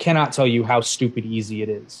 I cannot tell you how stupid easy it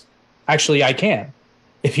is. Actually, I can,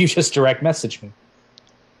 if you just direct message me.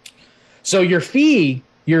 So your fee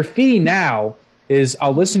now is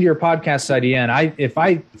I'll listen to your podcast idea, and if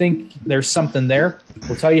I think there's something there,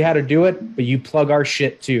 we'll tell you how to do it, but you plug our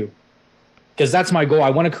shit too. Because that's my goal. I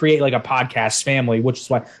want to create like a podcast family, which is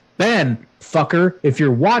why, Ben, fucker, if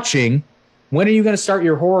you're watching, when are you going to start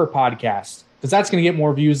your horror podcast? Because that's going to get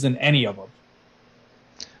more views than any of them.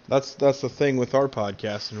 That's the thing with our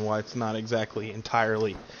podcast, and why it's not exactly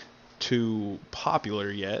entirely too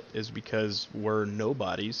popular yet, is because we're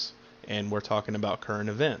nobodies and we're talking about current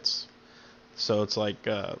events. So it's like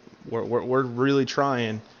we're really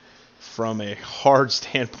trying from a hard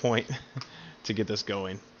standpoint to get this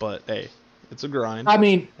going. But hey, it's a grind. I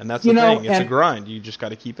mean, and that's the thing. It's a grind. You just got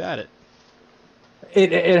to keep at it.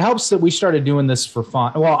 It helps that we started doing this for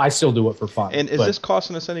fun. Well, I still do it for fun. And is this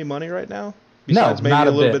costing us any money right now? No, Besides maybe not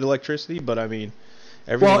a little bit bit of electricity, but I mean,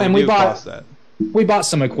 everything we costs that. We bought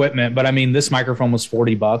some equipment, but I mean, this microphone was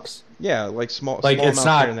 $40. Yeah, like small it's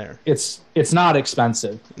not here and there. It's not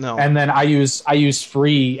expensive. No. And then I use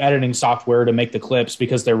free editing software to make the clips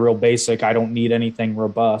because they're real basic. I don't need anything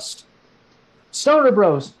robust. Stoner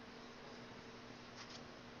Bros.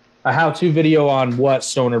 A how-to video on what,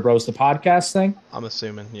 Stoner Bros? The podcast thing? I'm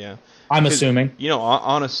assuming, yeah. I'm assuming. You know,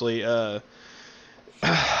 honestly,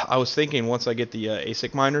 I was thinking once I get the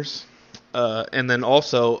ASIC miners, and then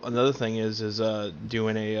also another thing is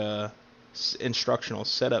doing a instructional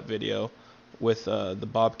setup video with the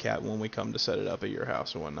Bobcat when we come to set it up at your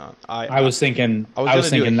house and whatnot. I was thinking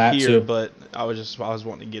that here, too, but I was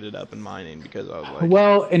wanting to get it up in mining because I was like,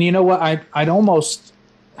 well, and you know what, I'd almost,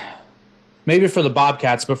 maybe for the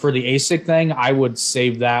Bobcats, but for the ASIC thing, I would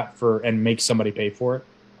save that and make somebody pay for it.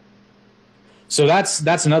 So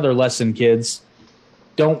that's another lesson, kids.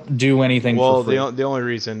 Don't do anything for free. Well, the only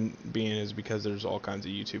reason being is because there's all kinds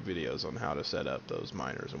of YouTube videos on how to set up those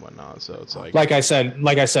miners and whatnot. So it's like I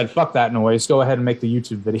said, fuck that noise. Go ahead and make the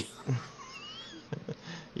YouTube video.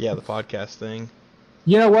 Yeah, the podcast thing.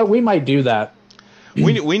 You know what? We might do that.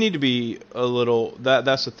 We need to be a little.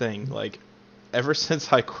 That's the thing. Like, ever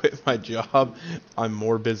since I quit my job, I'm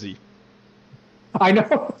more busy. I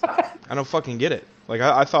know. I don't fucking get it. Like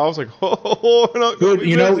I thought I was like, oh, dude,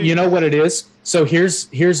 you know what it is. So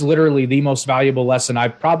here's literally the most valuable lesson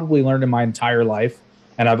I've probably learned in my entire life,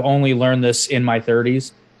 and I've only learned this in my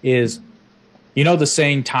 30s. Is, you know the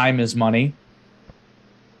saying, time is money?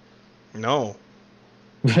 No.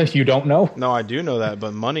 You don't know? No, I do know that,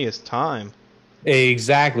 but money is time.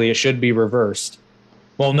 Exactly. It should be reversed.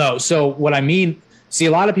 Well, no. So what I mean, see,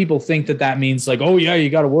 a lot of people think that means like, oh yeah,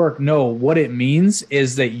 you got to work. No, what it means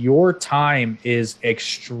is that your time is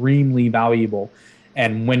extremely valuable.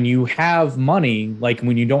 And when you have money, like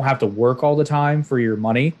when you don't have to work all the time for your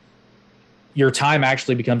money, your time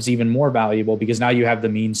actually becomes even more valuable because now you have the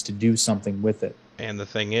means to do something with it. And the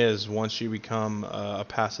thing is, once you become a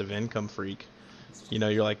passive income freak, you know,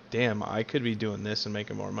 you're like, damn, I could be doing this and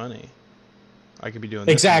making more money. I could be doing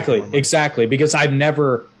this. Exactly. Because I've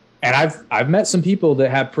met some people that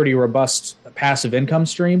have pretty robust passive income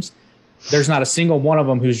streams. There's not a single one of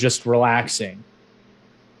them who's just relaxing.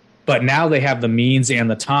 But now they have the means and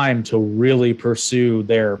the time to really pursue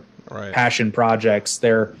their passion projects.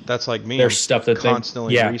 That's like me. Their stuff that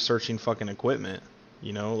constantly researching fucking equipment.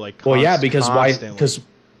 You know, like because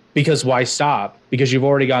why stop? Because you've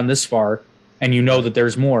already gone this far, and you know that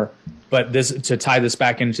there's more. But to tie this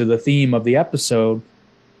back into the theme of the episode,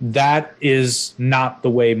 that is not the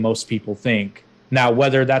way most people think. Now,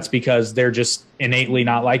 whether that's because they're just innately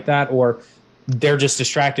not like that, or they're just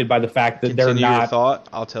distracted by the fact that they're not. Your thought,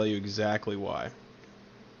 I'll tell you exactly why.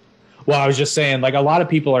 Well, I was just saying, like, a lot of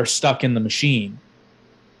people are stuck in the machine,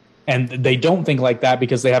 and they don't think like that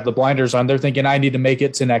because they have the blinders on. They're thinking, I need to make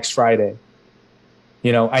it to next Friday.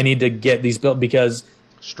 You know, I need to get these built because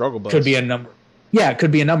struggle bus. Could be a number. Yeah, it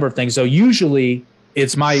could be a number of things. So usually,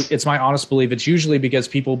 it's my honest belief, it's usually because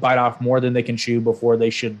people bite off more than they can chew before they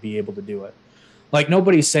should be able to do it. Like,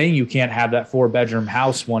 nobody's saying you can't have that 4-bedroom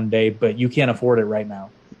house one day, but you can't afford it right now.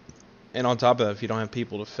 And on top of that, if you don't have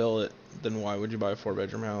people to fill it, then why would you buy a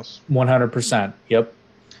 4-bedroom house? 100%. Yep.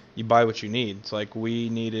 You buy what you need. It's like we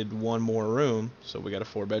needed one more room, so we got a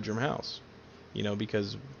 4-bedroom house. You know,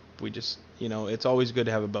 because we just, you know, it's always good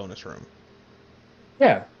to have a bonus room.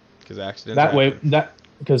 Yeah. Because accidents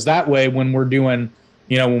that way when we're doing,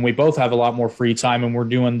 you know, when we both have a lot more free time and we're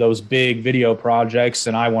doing those big video projects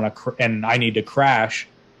and I need to crash,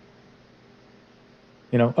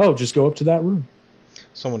 you know, just go up to that room.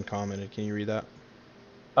 Someone commented. Can you read that?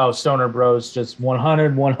 Oh, Stoner Bros, just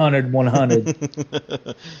 100, 100,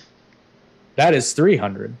 100. That is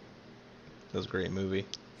 300. That was a great movie.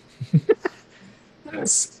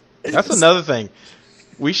 That's another thing.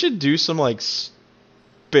 We should do some, like,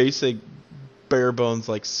 basic bare bones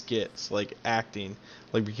like skits, like acting,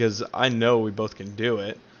 like because I know we both can do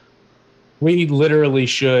it. We literally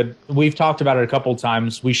should. We've talked about it a couple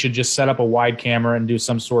times. We should just set up a wide camera and do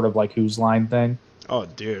some sort of like Who's Line thing. Oh,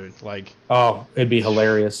 dude, like Oh, it'd be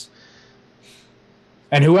hilarious.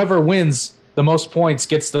 And whoever wins the most points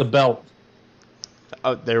gets the belt.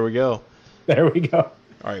 oh, there we go. There we go.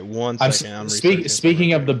 All right, one second. I'm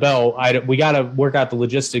Speaking of the belt, we got to work out the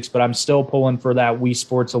logistics, but I'm still pulling for that Wii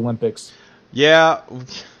Sports Olympics. Yeah,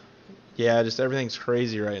 just everything's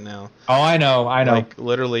crazy right now. Oh, I know. Like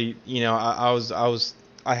literally,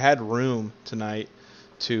 I had room tonight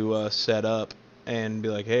to set up and be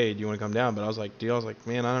like, hey, do you want to come down? But I was like,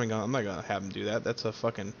 man, I'm not gonna have him do that. That's a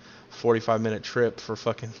fucking 45-minute trip for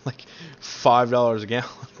fucking like $5 a gallon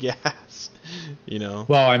gas.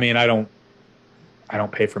 Well, I mean, I don't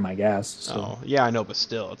pay for my gas. So. Oh, yeah, I know, but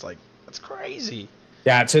still, it's like that's crazy.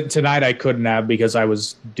 Yeah, tonight I couldn't have because I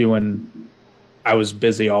was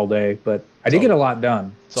busy all day, but I did get a lot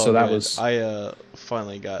done. So that was. I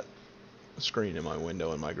finally got a screen in my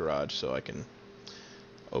window in my garage, so I can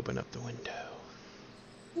open up the window.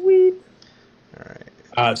 Sweet. All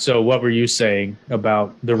right. So what were you saying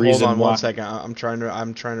about the reason? Hold on why? 1 second. I'm trying to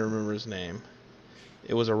remember his name.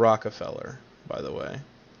 It was a Rockefeller, by the way.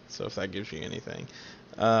 So if that gives you anything,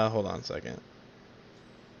 hold on a second.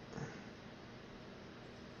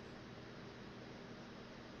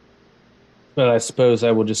 But I suppose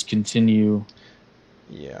I will just continue.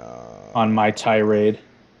 Yeah. On my tirade.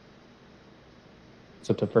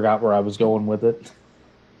 Except I forgot where I was going with it.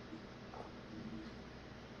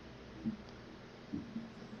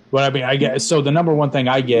 But I mean, I get so the number one thing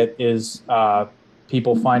I get is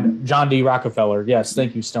people find John D. Rockefeller. Yes,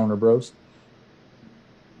 thank you, Stoner Bros.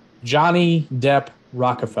 Johnny Depp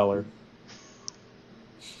Rockefeller.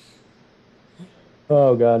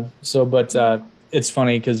 Oh God. So, but it's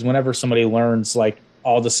funny because whenever somebody learns like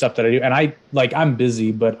all the stuff that I do, and I'm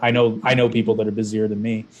busy, but I know people that are busier than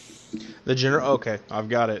me. Okay, I've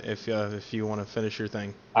got it. If you want to finish your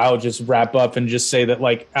thing, I'll just wrap up and just say that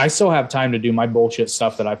like I still have time to do my bullshit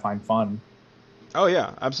stuff that I find fun. Oh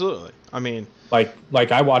yeah, absolutely. I mean, like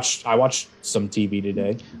I watched some TV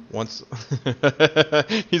today. Once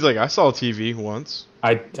he's like, I saw TV once.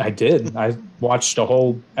 I did. I watched a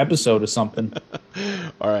whole episode of something.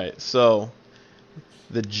 All right, so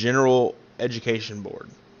the General Education Board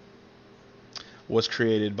was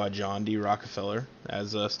created by John D. Rockefeller,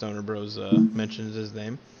 as Stoner Bros mentions his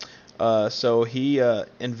name. So he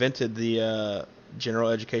invented the General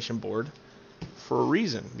Education Board for a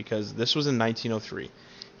reason, because this was in 1903.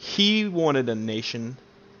 He wanted a nation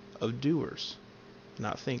of doers,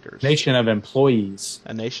 not thinkers. Nation of employees.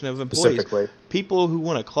 A nation of employees. Specifically. People who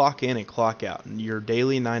want to clock in and clock out, your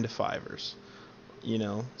daily 9-to-5ers.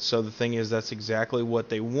 So the thing is, that's exactly what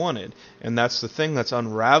they wanted, and that's the thing that's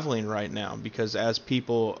unraveling right now, because as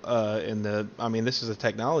people this is a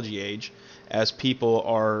technology age, as people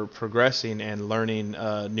are progressing and learning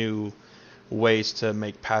new ways to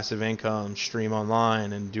make passive income, stream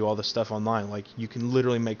online, and do all this stuff online, like you can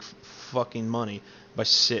literally make fucking money by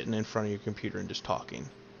sitting in front of your computer and just talking.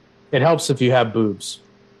 It helps if you have boobs.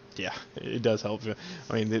 Yeah, it does help.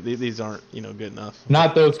 I mean, these aren't good enough.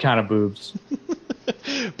 Not those kind of boobs.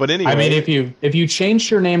 But anyway, I mean, if you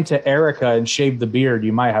changed your name to Erica and shaved the beard,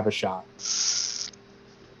 you might have a shot.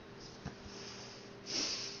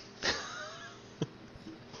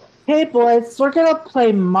 Hey boys, we're gonna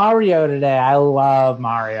play Mario today. I love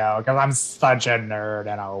Mario because I'm such a nerd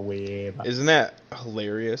and a weeb. Isn't that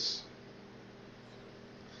hilarious?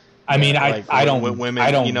 I mean, I don't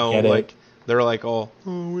get it. They're like, oh,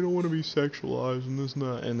 we don't want to be sexualized and this and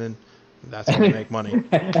that, and then that's how they make money.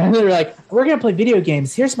 And they're like, we're gonna play video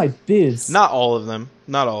games. Here's my boobs. Not all of them.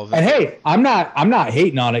 And hey, I'm not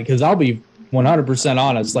hating on it because I'll be 100%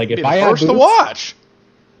 honest. Like if I had first boobs, to watch.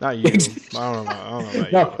 Not you. I don't know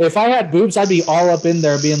about no, you. if I had boobs, I'd be all up in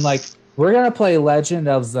there being like, we're gonna play Legend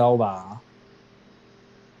of Zelda.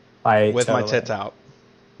 With my tits out.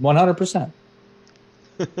 100%.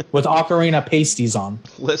 With Ocarina pasties on.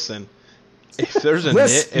 Listen, if there's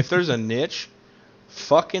a niche,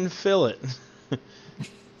 fucking fill it.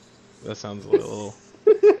 That sounds a little.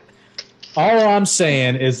 All I'm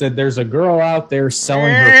saying is that there's a girl out there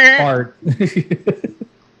selling her fart.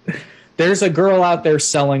 There's a girl out there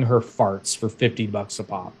selling her farts for $50 a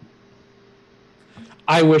pop.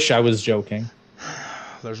 I wish I was joking.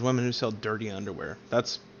 There's women who sell dirty underwear.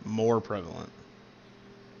 That's more prevalent.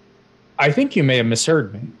 I think you may have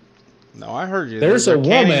misheard me. No, I heard you. There's a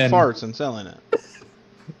woman farts and selling it.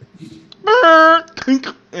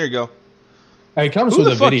 There you go. It comes Who with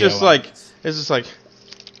the a fuck video. just like it's just like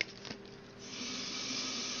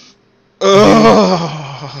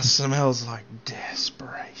Oh, smells like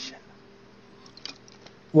desperation.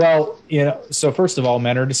 Well, so first of all,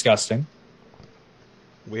 men are disgusting.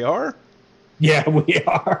 We are? Yeah, we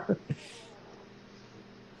are.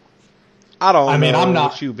 I don't know I'm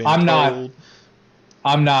not. what you've been I'm told.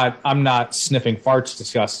 not. I'm not sniffing farts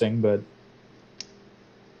disgusting, but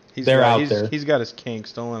they're out there. He's got his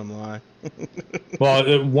kinks. Don't let him lie.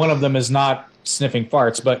 Well, one of them is not sniffing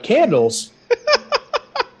farts, but candles.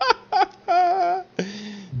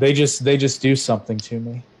 They just do something to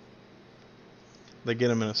me. They get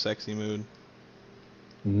him in a sexy mood.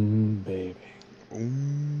 Baby.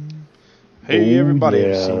 Hey, everybody, yeah.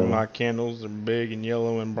 have you seen my candles? They're big and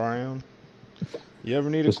yellow and brown. You ever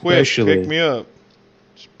need a Especially- quick pick me up?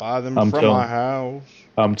 Just buy them I'm from telling- my house.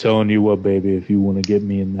 I'm telling you what, baby, if you want to get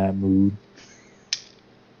me in that mood,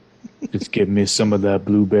 just give me some of that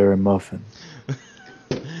blueberry muffin.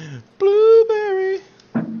 Blueberry.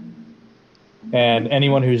 And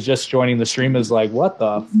anyone who's just joining the stream is like, what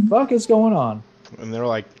the fuck is going on? And they're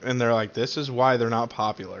like, this is why they're not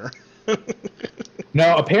popular.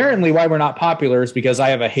 No, apparently why we're not popular is because I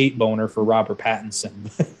have a hate boner for Robert Pattinson.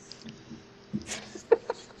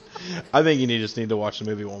 I think you just need to watch the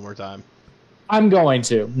movie one more time. I'm going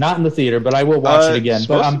to. Not in the theater, but I will watch it again. It's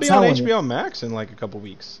But supposed I'm to be on telling you, HBO Max in like a couple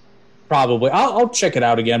weeks. probably. I'll check it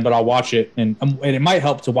out again, but I'll watch it. And it might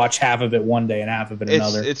help to watch half of it one day and half of it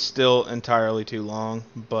another. It's still entirely too long,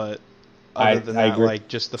 but I other than that, agree. like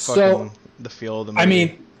just the So, fucking the feel of the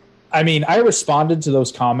movie. I mean, I responded to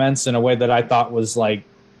those comments in a way that I thought was like,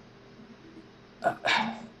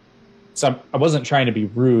 so I wasn't trying to be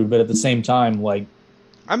rude, but at the same time, like,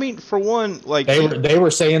 I mean, for one, like they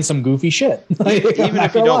were saying some goofy shit. Like, even I'm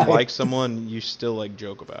if you not don't gonna lie. like someone, you still like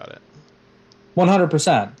joke about it.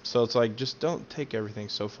 100%. So it's like, just don't take everything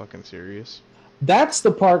so fucking serious. That's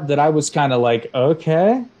the part that I was kind of like,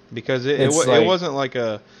 okay. Because It's it like- wasn't like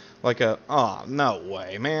a oh no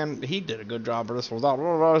way, man, he did a good job of this. I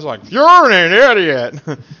was like, you're an idiot.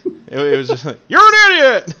 it was just like, you're an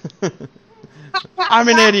idiot. I'm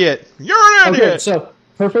an idiot. You're an idiot. Okay, so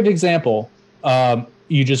perfect example.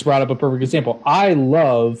 You just brought up a perfect example. I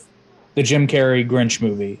love the Jim Carrey Grinch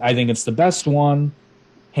movie. I think it's the best one,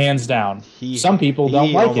 hands down. Some people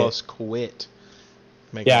don't like it. He almost quit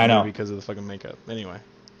making Yeah, I the know. movie because of the fucking makeup. Anyway.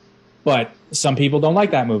 But some people don't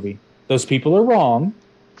like that movie. Those people are wrong.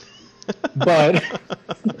 But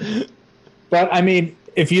I mean,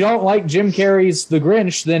 if you don't like Jim Carrey's The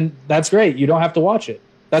Grinch, then that's great. You don't have to watch it.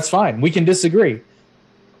 That's fine. We can disagree.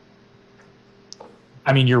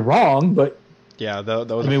 I mean, you're wrong, but Yeah, that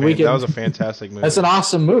was that was a fantastic movie. that's an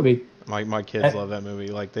awesome movie. My kids love that movie.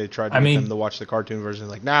 Like they tried to I get mean- them to watch the cartoon version.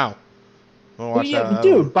 Like, now, I want Well, to watch yeah, that.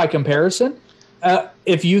 dude, by comparison,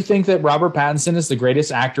 if you think that Robert Pattinson is the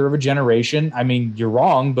greatest actor of a generation, I mean, you're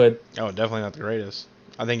wrong, but Oh, definitely not the greatest.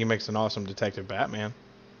 I think he makes an awesome Detective Batman.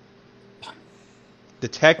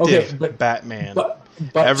 Detective Okay, but- Batman. but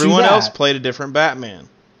Everyone to else that- played a different Batman.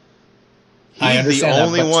 I He's the understand that,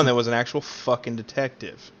 only but one to- that was an actual fucking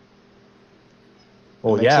detective.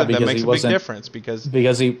 Well, That yeah, makes because a he big wasn't difference because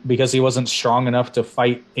because he wasn't strong enough to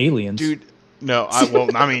fight aliens. dude, no,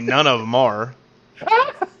 I mean none of them are.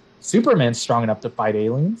 Superman's strong enough to fight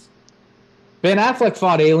aliens. Ben Affleck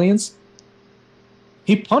fought aliens.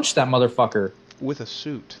 He punched that motherfucker. With a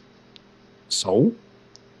suit. So?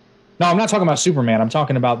 No, I'm not talking about Superman. I'm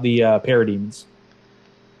talking about the parademons.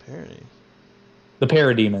 Parody. The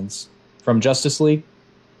parademons from Justice League.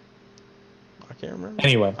 I can't remember.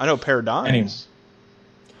 Anyway. I know Paradigms. Anyway.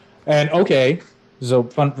 And okay, so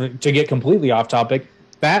fun, to get completely off topic,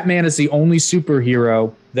 Batman is the only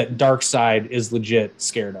superhero that Darkseid is legit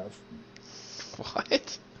scared of.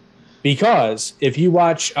 What? Because if you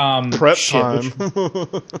watch Prep shit, time. which-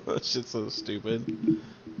 That shit's so stupid.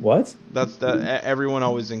 what? That's that. Everyone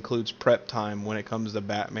always includes prep time when it comes to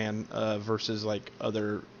Batman versus like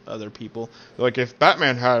other people. Like if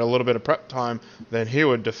Batman had a little bit of prep time, then he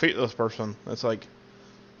would defeat this person. It's like,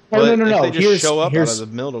 No, no. If they just Here's- show up out here's- of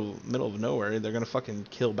the middle of nowhere, they're gonna fucking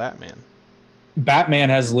kill Batman. Batman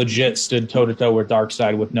has legit stood toe to toe with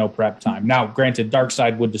Darkseid with no prep time. Now, granted,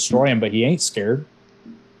 Darkseid would destroy him, but he ain't scared.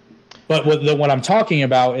 But what I'm talking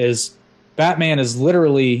about is Batman is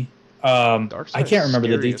literally. Darkseid's I can't remember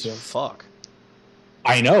the scary as details. Fuck.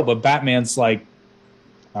 I know, but Batman's like,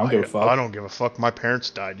 I don't give a fuck. I don't give a fuck. My parents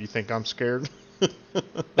died. You think I'm scared?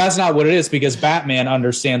 That's not what it is, because Batman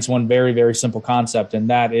understands one very, very simple concept, and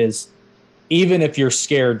that is, even if you're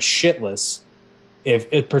scared shitless,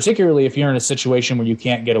 if particularly if you're in a situation where you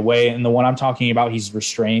can't get away, and the one I'm talking about, he's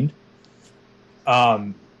restrained.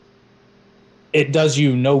 It does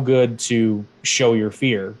you no good to show your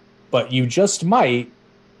fear, but you just might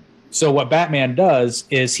So what Batman does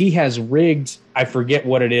is he has rigged, I forget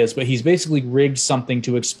what it is, but he's basically rigged something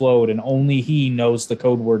to explode, and only he knows the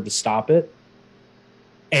code word to stop it.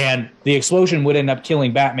 And the explosion would end up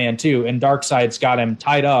killing Batman too, and Darkseid's got him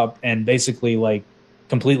tied up and basically like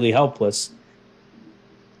completely helpless.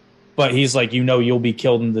 But he's like, you'll be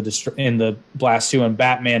killed in the blast too, and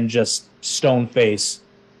Batman just stone face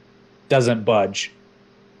doesn't budge.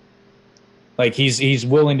 Like he's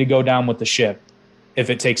willing to go down with the ship if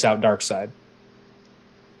it takes out Darkseid.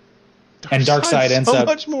 And Darkseid ends up so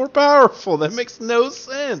much more powerful. That makes no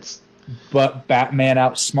sense. But Batman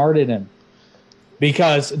outsmarted him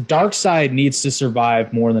because Darkseid needs to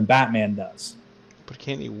survive more than Batman does. But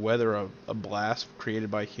can't he weather a blast created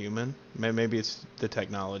by human? Maybe it's the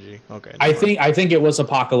technology. Okay. I think it was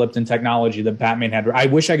apocalyptic technology that Batman had. I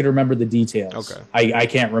wish I could remember the details. Okay. I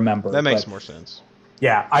can't remember. That makes more sense.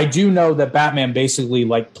 Yeah, I do know that Batman basically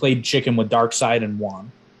like played chicken with Darkseid and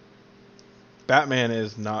won. Batman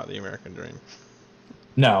is not the American dream.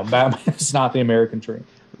 No, Batman is not the American dream.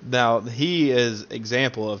 Now, he is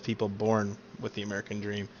example of people born with the American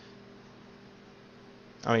dream.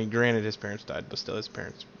 I mean, granted, his parents died, but still his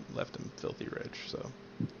parents left him filthy rich, so.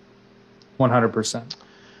 100%.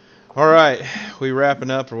 All right, we wrapping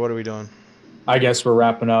up, or what are we doing? I guess we're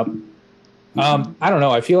wrapping up. I don't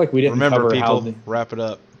know. I feel like we didn't Remember, cover people, wrap it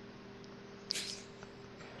up.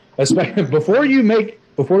 Especially before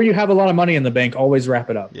you have a lot of money in the bank, always wrap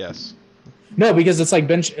it up. Yes. No, because it's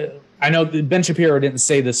like I know Ben Shapiro didn't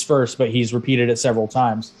say this first, but he's repeated it several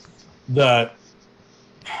times.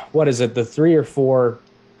 What is it? The 3 or 4,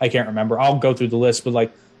 I can't remember. I'll go through the list, but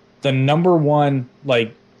like the number one,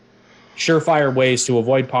 like surefire ways to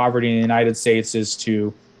avoid poverty in the United States is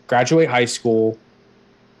to graduate high school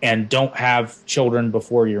and don't have children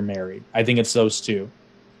before you're married. I think it's those two.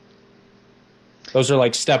 Those are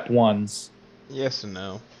like step ones. Yes and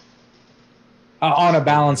no. On a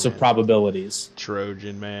balance of probabilities.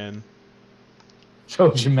 Trojan man.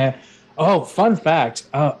 Trojan man. Oh, fun fact.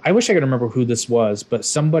 I wish I could remember who this was, but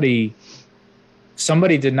somebody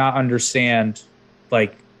did not understand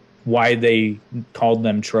like why they called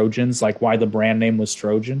them Trojans, like why the brand name was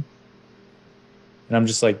Trojan. And I'm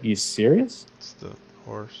just like, you serious? It's the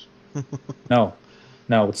horse. No,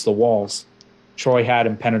 it's the walls. Troy had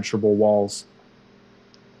impenetrable walls.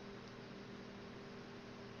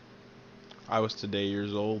 I was today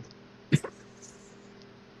years old.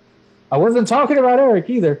 I wasn't talking about Eric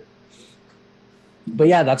either. But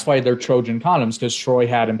yeah, that's why they're Trojan condoms, because Troy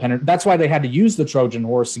had impenetrable. That's why they had to use the Trojan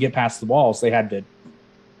horse to get past the walls. They had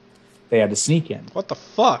to sneak in. What the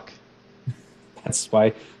fuck? That's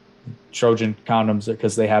why Trojan condoms are,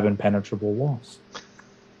 because they have impenetrable walls.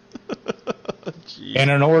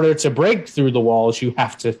 And in order to break through the walls, you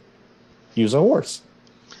have to use a horse.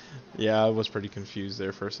 Yeah, I was pretty confused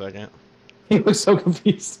there for a second. He was so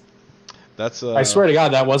confused. That's I swear to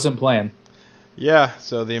God, that wasn't planned. Yeah,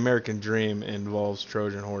 so the American dream involves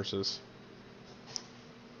Trojan horses.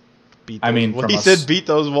 He said beat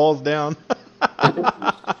those walls down.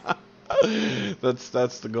 That's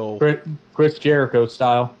the goal. Chris Jericho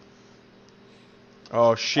style.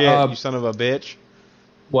 Oh shit! You son of a bitch.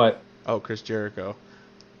 What? Oh, Chris Jericho.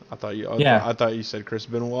 I thought you said Chris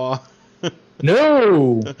Benoit.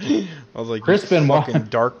 No. I was like, Chris Benoit. Fucking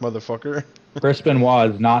dark motherfucker. Chris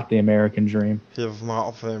Benoit is not the American dream. He is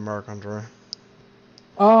not the American dream.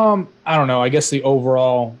 I don't know. I guess the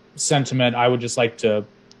overall sentiment I would just like to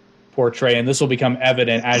portray, and this will become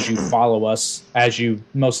evident as you follow us, as you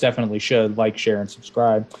most definitely should, like, share, and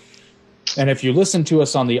subscribe. And if you listen to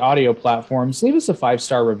us on the audio platforms, leave us a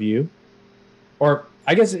 5-star review. Or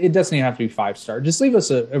I guess it doesn't even have to be 5-star. Just leave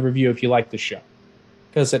us a review if you like the show,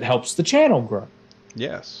 because it helps the channel grow.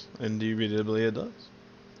 Yes, indubitably it does.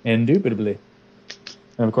 Indubitably.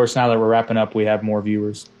 And of course, now that we're wrapping up, we have more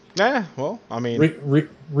viewers. Yeah, well, I mean...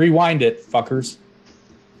 rewind it, fuckers.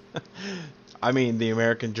 I mean, the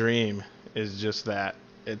American dream is just that.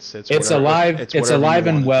 It's alive. It's alive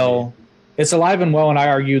and well. It's alive and well, and I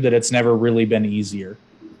argue that it's never really been easier.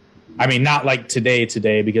 I mean, not like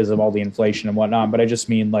today because of all the inflation and whatnot, but I just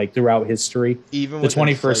mean like throughout history. Even the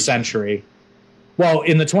 21st century. Well,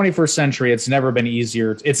 in the 21st century, it's never been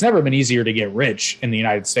easier. It's never been easier to get rich in the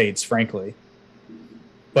United States, frankly.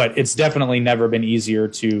 But it's definitely never been easier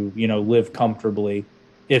to, live comfortably.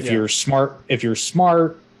 If you're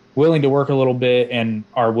smart, willing to work a little bit, and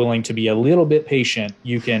are willing to be a little bit patient,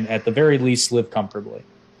 you can, at the very least, live comfortably.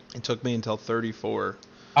 It took me until 34.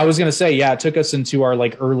 I was going to say, yeah, it took us into our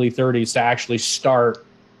early 30s to actually start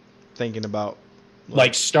thinking about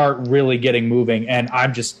start really getting moving. And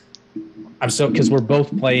I'm so, because we're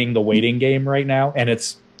both playing the waiting game right now, and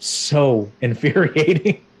it's so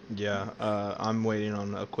infuriating. Yeah, I'm waiting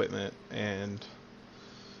on equipment, and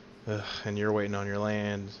you're waiting on your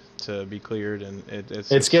land to be cleared, and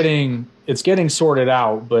it's It's just getting sorted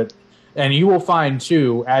out, but and you will find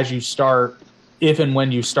too as you start, if and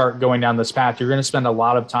when you start going down this path, you're going to spend a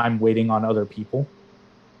lot of time waiting on other people.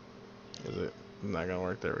 is it not gonna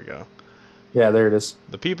work? There we go. Yeah, there it is.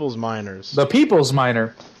 The People's Miners, The People's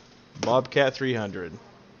Miner. Bobcat 300,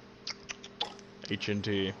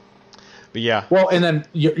 HNT. But yeah, Well, and then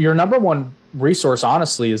your number one resource,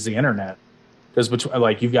 honestly, is the internet, because between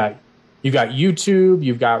like you've got YouTube,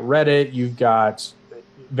 you've got Reddit, you've got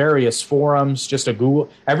various forums. Just a Google,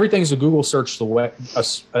 everything's a Google search away.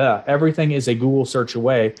 Everything is a Google search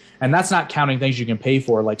away, and that's not counting things you can pay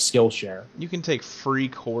for like Skillshare. you can take free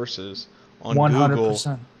courses on 100%.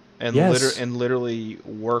 Google and Yes. literally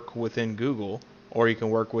work within Google, or you can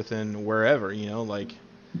work within wherever. Like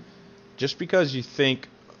just because you think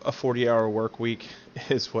a 40-hour work week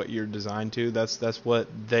is what you're designed to, that's what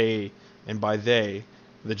they, and by they,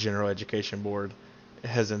 the General Education Board,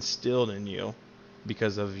 has instilled in you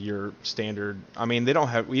because of your standard. I mean, we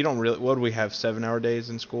don't really, what do we have, 7-hour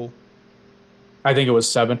days in school? I think it was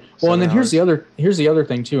 7. Well, and then 7 hours. here's the other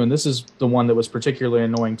thing too, and this is the one that was particularly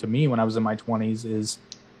annoying to me when I was in my 20s is,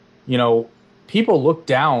 people look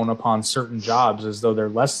down upon certain jobs as though they're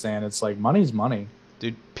less than. It's like money's money.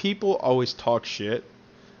 Dude, people always talk shit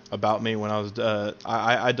about me when I was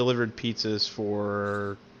I delivered pizzas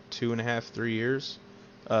for 2.5, 3 years,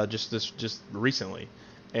 just recently,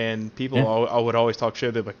 and people I would always talk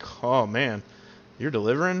shit. They'd be like, "Oh man, you're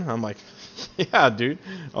delivering?" I'm like, "Yeah, dude."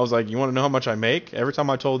 I was like, "You want to know how much I make?" Every time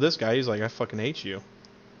I told this guy, he's like, "I fucking hate you."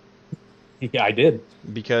 Yeah, I did.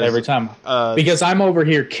 Because Every time. Because I'm over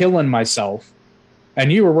here killing myself.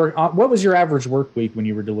 And you were what was your average work week when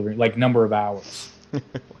you were delivering? Like number of hours?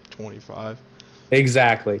 like 25.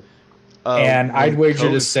 Exactly. And I'd wager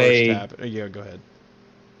to say, yeah, go ahead.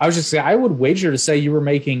 I was just saying, I would wager to say you were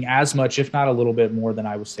making as much, if not a little bit more, than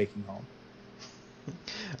I was taking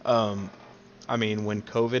home. I mean, when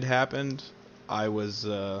COVID happened, I was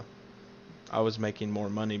making more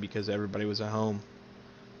money because everybody was at home.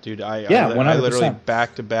 Dude, I literally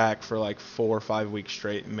back to back for like 4 or 5 weeks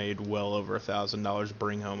straight made well over $1,000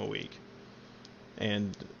 bring home a week.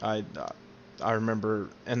 And I remember,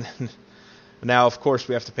 and then now of course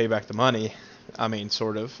we have to pay back the money. I mean,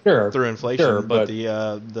 sort of through inflation, sure, but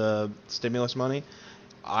the stimulus money,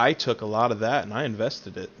 I took a lot of that and I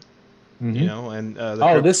invested it. Mm-hmm. And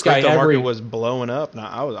the this guy market was blowing up. And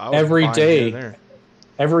I was every buying day. Here and there.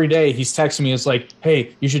 Every day he's texting me. It's like,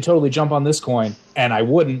 hey, you should totally jump on this coin, and I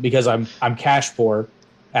wouldn't because I'm cash poor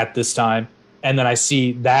at this time. And then I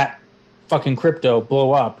see that fucking crypto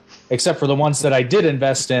blow up, except for the ones that I did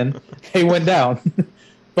invest in, they went down.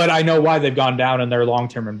 But I know why they've gone down, and they're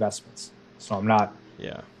long-term investments. So I'm not.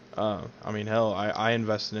 Yeah. I mean, hell, I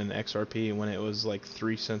invested in XRP when it was like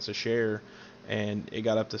 3 cents a share, and it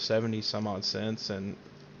got up to 70 some odd cents, and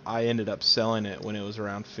I ended up selling it when it was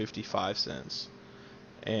around 55 cents.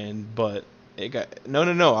 But it got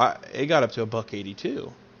it got up to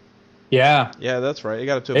 $1.82. Yeah, that's right. It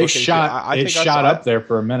got up to $1.82. It shot up there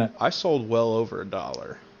for a minute. I sold well over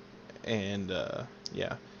 $1, and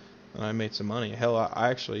and I made some money. Hell,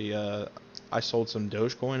 I actually I sold some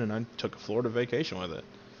Dogecoin and I took a Florida vacation with it.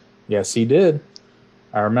 Yes, he did.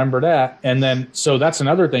 I remember that. And then so that's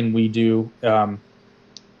another thing we do.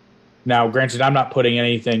 Now, granted, I'm not putting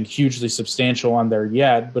anything hugely substantial on there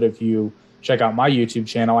yet, but if you check out my YouTube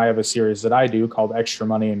channel, I have a series that I do called Extra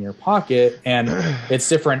Money in Your Pocket, and it's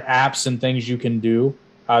different apps and things you can do.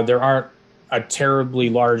 There aren't a terribly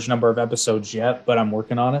large number of episodes yet, but I'm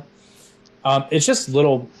working on it. It's just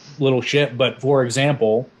little shit. But for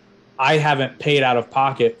example, I haven't paid out of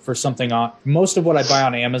pocket for something on most of what I buy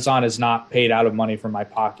on Amazon is not paid out of money from my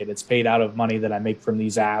pocket. It's paid out of money that I make from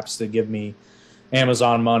these apps that give me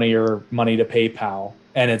Amazon money or money to PayPal.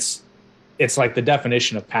 And it's like the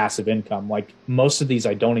definition of passive income. Like most of these,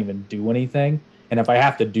 I don't even do anything. And if I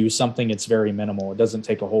have to do something, it's very minimal. It doesn't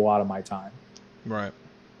take a whole lot of my time. Right.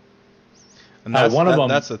 And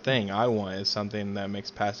that's the thing I want is something that makes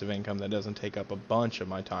passive income that doesn't take up a bunch of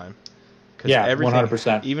my time. Yeah,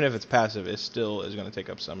 100%. Even if it's passive, it still is going to take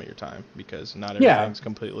up some of your time because not everything's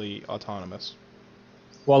completely autonomous.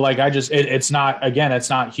 Well, like it's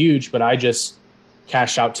not huge, but I just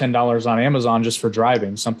cashed out $10 on Amazon just for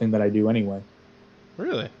driving, something that I do anyway.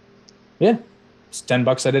 Really? Yeah. It's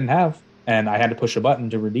 $10 I didn't have, and I had to push a button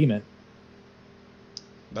to redeem it.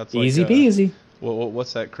 That's easy peasy.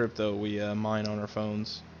 What's that crypto we mine on our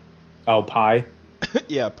phones? Oh, Pi.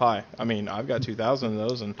 Yeah, Pi. I mean, I've got 2,000 of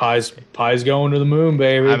those, and Pi's going to the moon,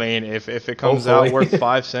 baby. I mean, if it comes Hopefully. out worth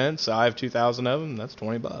 5 cents, I have 2,000 of them. That's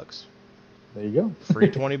 $20. There you go. Free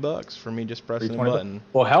 $20 for me just pressing a button.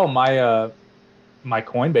 Well, hell, my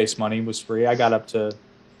Coinbase money was free. I got up to.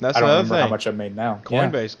 That's I don't another remember thing. how much I've made now.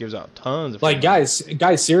 Coinbase gives out tons of Like free money.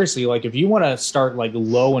 guys, seriously, like if you want to start like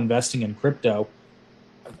low investing in crypto,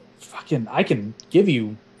 I can give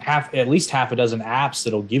you at least half a dozen apps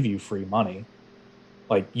that'll give you free money.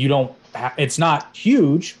 Like you don't, it's not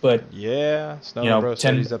huge, but Yeah, Snow Bro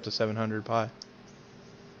said he's up to 700 Pi.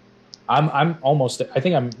 I'm almost. I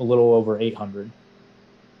think I'm a little over 800.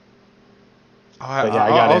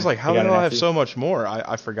 I was like, how did I have so much more?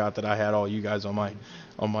 I forgot that I had all you guys on my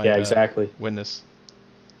exactly witness.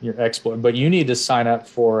 Your exploit, but you need to sign up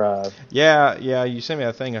for. Yeah, you sent me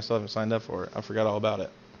that thing. I still haven't signed up for it. I forgot all about it.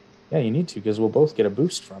 Yeah, you need to because we'll both get a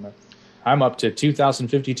boost from it. I'm up to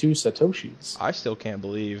 2,052 satoshis. I still can't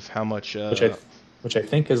believe how much which I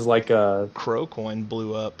think is like a Crowcoin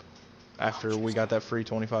blew up after we got that free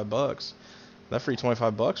 $25. That free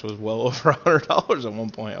 $25 was well over $100 at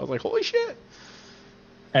one point. I was like, holy shit!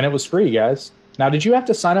 And it was free, guys. Now, did you have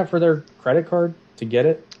to sign up for their credit card to get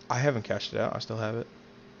it? I haven't cashed it out. I still have it.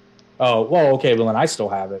 Oh, well, okay. Well, then I still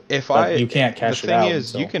have it. You can't cash it out. The thing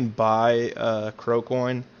is, you can buy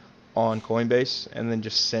Crowcoin on Coinbase and then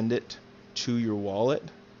just send it to your wallet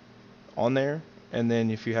on there. And then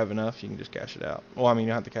if you have enough, you can just cash it out. Well, I mean, you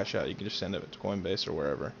don't have to cash it out. You can just send it to Coinbase or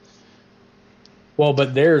wherever. Well,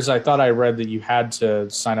 but I thought I read that you had to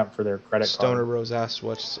sign up for their credit card. Stoner Rose asked,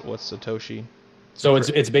 what's Satoshi? So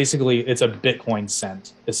it's basically a Bitcoin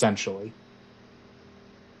cent, essentially.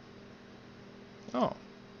 Oh.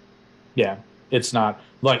 Yeah. It's not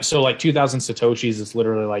like 2,000 Satoshis is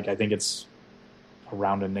literally like, I think it's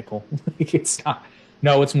around a nickel. It's not.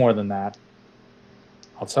 No, it's more than that.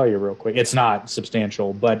 I'll tell you real quick. It's not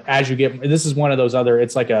substantial, but as you get, this is one of those other,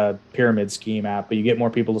 it's like a pyramid scheme app, but you get more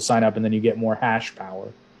people to sign up and then you get more hash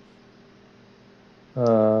power.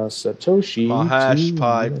 Satoshi. My hash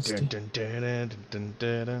pipe.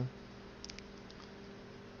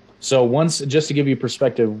 So just to give you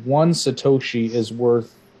perspective, one Satoshi is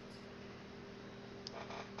worth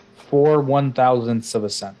 4 1,000ths of a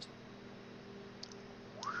cent.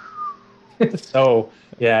 So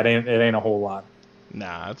yeah, it ain't a whole lot.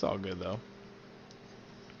 Nah, it's all good though.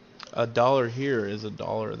 $1 here is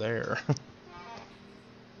 $1 there.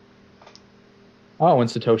 Oh, and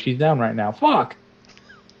Satoshi's down right now. Fuck.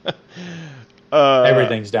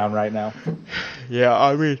 Everything's down right now. Yeah,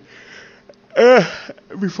 I mean,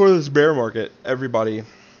 before this bear market, everybody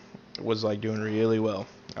was like doing really well.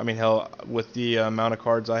 I mean, hell, with the amount of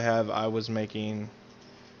cards I have, I was making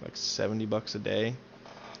like $70 a day,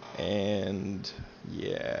 and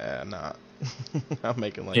yeah, not. I'm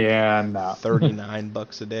making like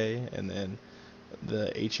 $39 a day, and then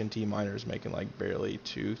the HNT miner is making like barely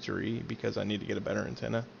 2-3 because I need to get a better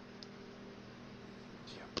antenna.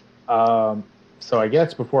 So I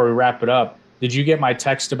guess before we wrap it up, did you get my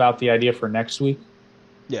text about the idea for next week?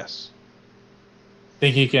 Yes.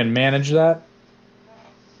 Think you can manage that?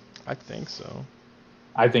 I think so.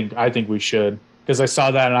 I think we should, because I saw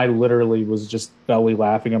that and I literally was just belly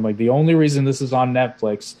laughing. I'm like, the only reason this is on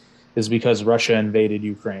Netflix is because Russia invaded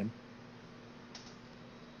Ukraine.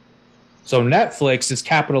 So Netflix is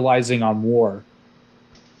capitalizing on war.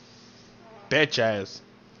 Bitches.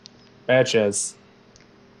 Bitches.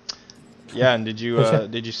 Yeah, and did you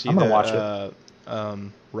see I'm gonna watch that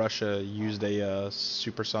Russia used a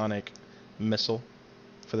supersonic missile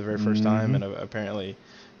for the very first time, and apparently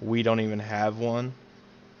we don't even have one.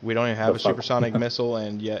 We don't even have a supersonic missile,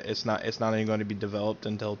 and yet it's not even going to be developed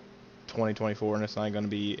until 2024, and it's not going to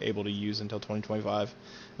be able to use until 2025.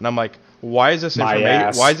 And I'm like, why is this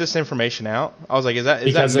information out? I was like, is that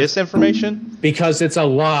misinformation? Because it's a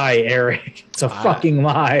lie, Eric. It's a fucking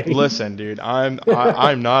lie. Listen, dude, I'm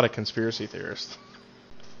not a conspiracy theorist.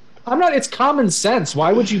 I'm not. It's common sense.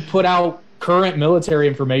 Why would you put out current military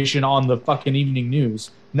information on the fucking evening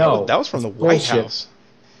news? No, that was from the White House.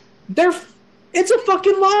 It's a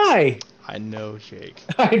fucking lie. I know, Jake.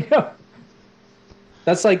 I know.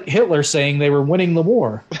 That's like Hitler saying they were winning the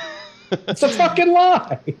war. It's a fucking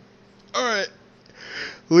lie. All right.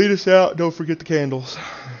 Lead us out. Don't forget the candles.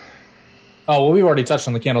 Oh, well, we've already touched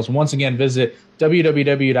on the candles. Once again, visit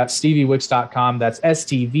www.steviewix.com. That's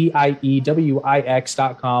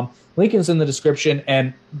STVIEWIX.com. Link is in the description.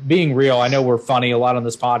 And being real, I know we're funny a lot on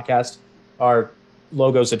this podcast. Our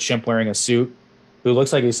logo's a chimp wearing a suit who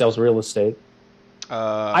looks like he sells real estate.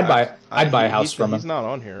 I'd buy a house from him. He's not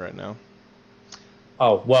on here right now.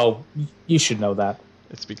 Oh, well, you should know that.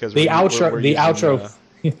 It's because the outro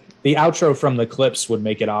The outro from the clips would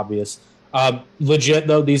make it obvious. Legit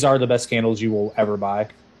though, these are the best candles you will ever buy.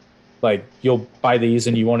 Like, you'll buy these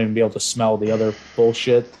and you won't even be able to smell the other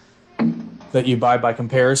bullshit that you buy by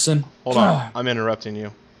comparison. Hold on, I'm interrupting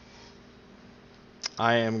you.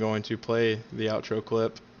 I am going to play the outro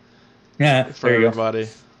clip Yeah, for there you everybody.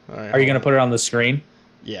 go. All right, Are you going to put it on the screen?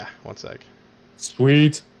 Yeah, one sec.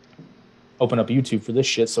 Sweet. Open up YouTube for this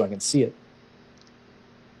shit so I can see it.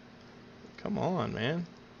 Come on, man.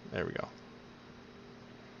 There we go.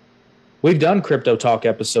 We've done Crypto Talk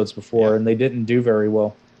episodes before, and they didn't do very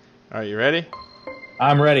well. All right, you ready?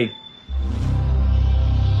 I'm ready.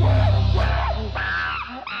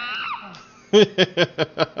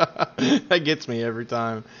 That gets me every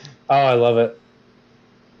time. Oh, I love it.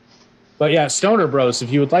 But yeah, Stoner Bros,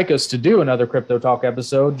 if you would like us to do another Crypto Talk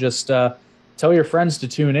episode, just tell your friends to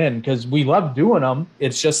tune in, because we love doing them.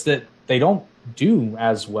 It's just that they don't do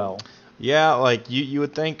as well. Yeah, like you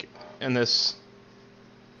would think in this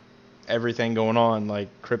everything going on, like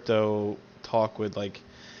Crypto Talk would, like,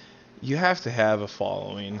 you have to have a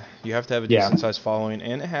following. You have to have a decent sized following,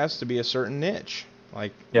 and it has to be a certain niche.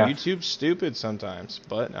 Like, YouTube's stupid sometimes,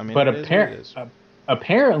 but I mean, but it is what it is.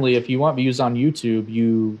 Apparently, if you want views on YouTube,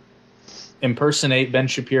 you impersonate Ben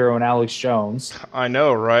Shapiro and Alex Jones. I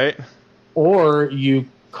know, right? Or you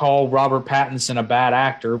call Robert Pattinson a bad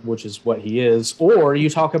actor, which is what he is, or you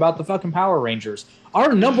talk about the fucking Power Rangers.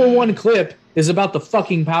 Our number one clip is about the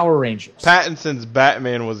fucking Power Rangers. Pattinson's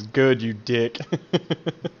Batman was good, you dick.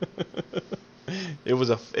 It was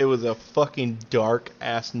a fucking dark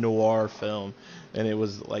ass noir film, and it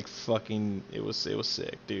was like fucking it was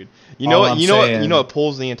sick, dude. You know what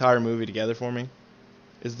pulls the entire movie together for me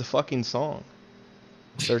is the fucking song.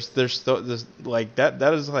 There's like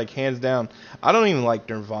that is like hands down. I don't even like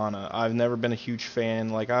Nirvana. I've never been a huge fan.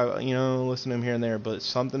 Like, I listen to him here and there, but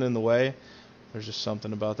Something in the Way, there's just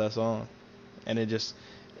something about that song, and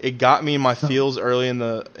it got me in my feels early in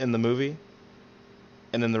the movie,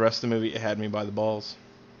 and then the rest of the movie it had me by the balls.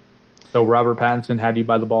 So Robert Pattinson had you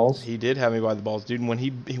by the balls? He did have me by the balls, dude. When he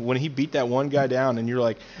beat that one guy down, and you're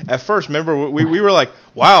like, at first, remember we were like,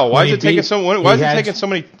 wow, why is it taking so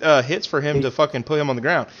many hits for him to fucking put him on the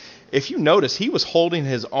ground? If you notice, he was holding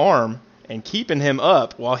his arm and keeping him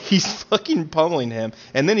up while he's fucking pummeling him,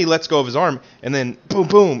 and then he lets go of his arm, and then boom,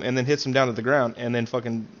 boom, and then hits him down to the ground, and then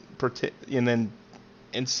fucking and then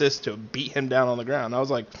insists to beat him down on the ground. I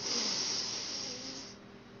was like,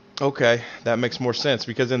 okay, that makes more sense,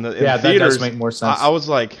 because in the theaters, that does make more sense. I was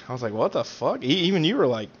like, what the fuck? Even you were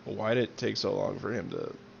like, why did it take so long for him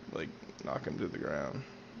to like knock him to the ground?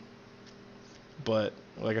 But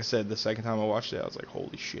like I said, the second time I watched it, I was like,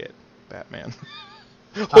 holy shit, Batman!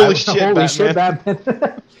 Holy shit,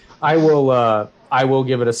 Batman! I will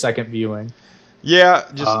give it a second viewing. Yeah,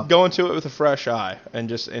 just go into it with a fresh eye,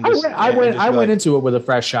 I went into it with a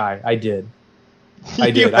fresh eye. I did.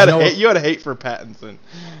 You had a hate for Pattinson.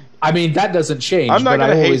 I mean, that doesn't change. I'm not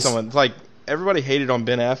going to hate someone. It's like, everybody hated on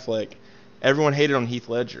Ben Affleck. Everyone hated on Heath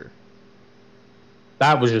Ledger.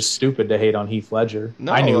 That was just stupid to hate on Heath Ledger.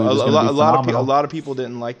 No, I knew he was a lot of people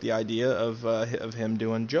didn't like the idea of him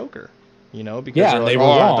doing Joker. Because they were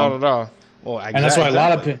wrong. Well,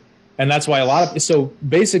 exactly. And that's why a lot of so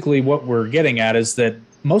basically what we're getting at is that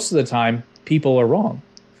most of the time people are wrong.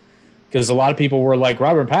 Because a lot of people were like,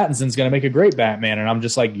 Robert Pattinson's going to make a great Batman, and I'm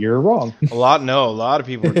just like, you're wrong. A lot of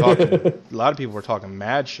people were talking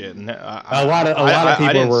mad shit, and a lot of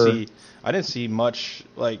people I didn't see much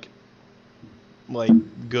like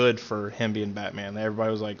good for him being Batman.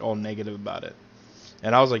 Everybody was like all negative about it,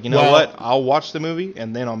 and I was like, what? I'll watch the movie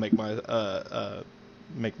and then I'll make my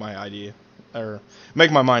idea or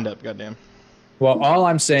make my mind up. Goddamn. Well, all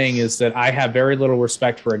I'm saying is that I have very little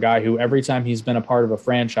respect for a guy who every time he's been a part of a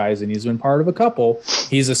franchise, and he's been part of a couple,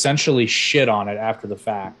 he's essentially shit on it after the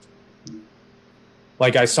fact.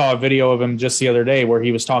 Like, I saw a video of him just the other day where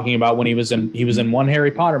he was talking about when he was in one Harry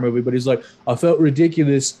Potter movie, but he's like, I felt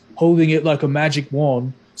ridiculous holding it like a magic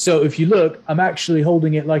wand. So if you look, I'm actually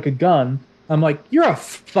holding it like a gun. I'm like, you're a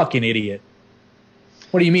fucking idiot.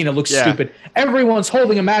 What do you mean it looks stupid? Everyone's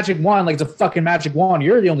holding a magic wand like it's a fucking magic wand.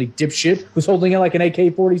 You're the only dipshit who's holding it like an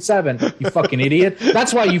AK-47, you fucking idiot.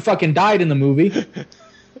 That's why you fucking died in the movie.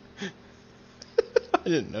 I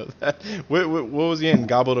didn't know that. What was he in?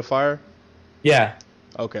 Goblet of Fire? Yeah.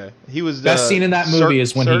 Okay. He was best scene in that movie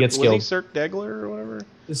is when he gets killed. Was he Cirque Degler or whatever?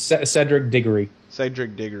 Cedric Diggory.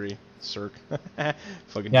 Cedric Diggory. Cirque.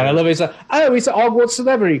 Fucking. Yeah, and I love it. He's like, oh, he's an Hogwarts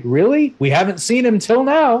celebrity. Really? We haven't seen him till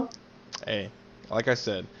now. Hey. Like I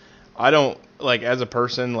said, I don't, like, as a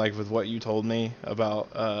person, like, with what you told me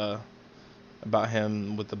about about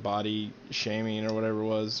him with the body shaming or whatever it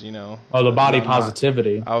was, you know. Oh, the body about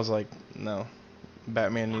positivity. I was like, no.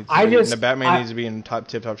 Batman needs to be in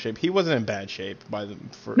tip-top shape. He wasn't in bad shape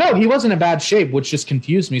No, he wasn't in bad shape, which just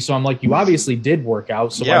confused me. So I'm like, you obviously did work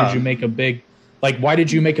out. So why did you make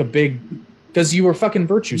a big, because you were fucking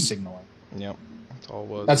virtue signaling. Yep. That's all it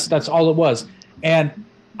was. That's all it was. And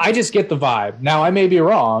I just get the vibe. Now, I may be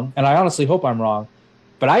wrong, and I honestly hope I'm wrong,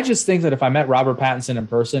 but I just think that if I met Robert Pattinson in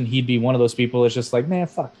person, he'd be one of those people that's just like, man,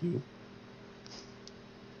 fuck you.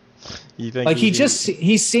 You think like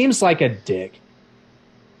he seems like a dick.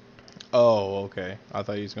 Oh, okay. I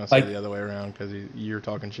thought he was going to say the other way around because you're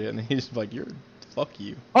talking shit, and he's like, fuck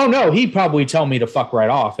you. Oh, no, he'd probably tell me to fuck right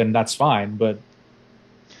off, and that's fine, but...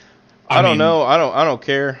 I don't know. I don't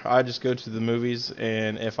care. I just go to the movies,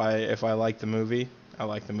 and if I like the movie, I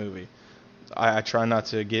like the movie. I try not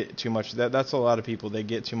to get too much... That's a lot of people. They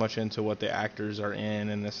get too much into what the actors are in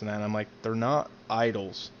and this and that. And I'm like, they're not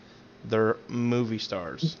idols. They're movie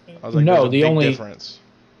stars. I was like, no, there's a big difference.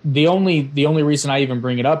 The only reason I even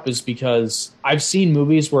bring it up is because I've seen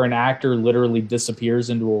movies where an actor literally disappears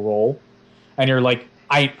into a role, and you're like,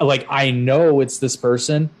 I know it's this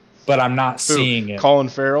person, but I'm not seeing it. Colin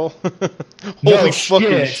Farrell? Holy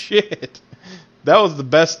fucking shit! That was the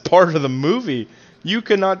best part of the movie. You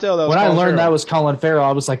could not tell that was Colin Farrell. When I learned that was Colin Farrell,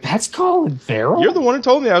 I was like, that's Colin Farrell? You're the one who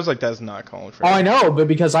told me. I was like, that's not Colin Farrell. Oh, I know, but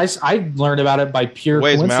because I learned about it by pure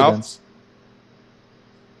coincidence.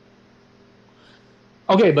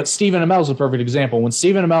 Okay, but Stephen Amell's a perfect example. When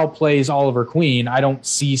Stephen Amell plays Oliver Queen, I don't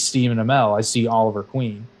see Stephen Amell. I see Oliver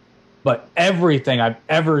Queen. But everything I've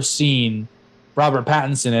ever seen Robert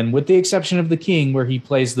Pattinson in, with the exception of The King, where he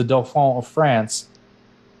plays the Dauphin of France,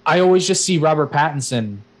 I always just see Robert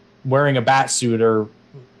Pattinson wearing a batsuit or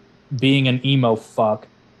being an emo fuck.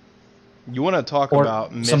 You want to talk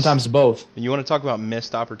about sometimes both. You want to talk about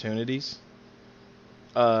missed opportunities?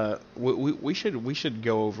 We should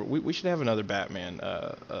go over. We should have another Batman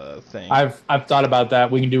thing. I've thought about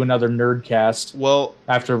that. We can do another Nerdcast. Well,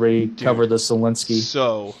 after we cover the Zelensky.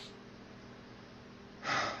 So,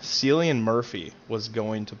 Cillian Murphy was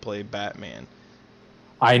going to play Batman.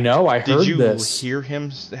 I know. I heard this. Did you hear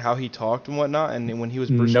him how he talked and whatnot? And when he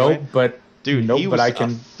was Bruce Wayne, he was a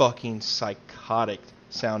fucking psychotic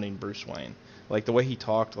sounding Bruce Wayne. Like the way he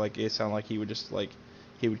talked, like it sounded like he would just like.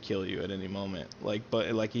 He would kill you at any moment.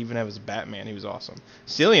 But even as Batman, he was awesome.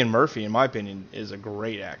 Cillian Murphy, in my opinion, is a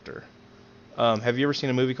great actor. Have you ever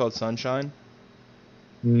seen a movie called Sunshine?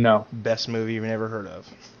 No. Best movie you've never heard of.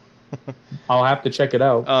 I'll have to check it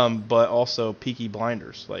out. But also Peaky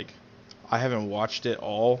Blinders. Like, I haven't watched it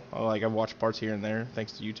all. Like, I've watched parts here and there,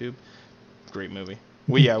 thanks to YouTube. Great movie.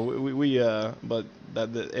 But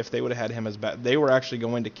if they would have had him as they were actually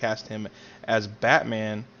going to cast him as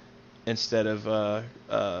Batman instead of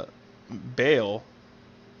Bale,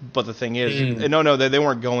 but the thing is, no, they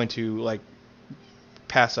weren't going to like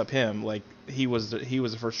pass up him. Like he was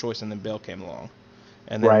the first choice, and then Bale came along,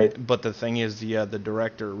 and then, But the thing is, the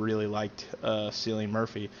director really liked Cillian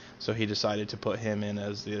Murphy, so he decided to put him in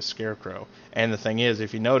as the Scarecrow. And the thing is,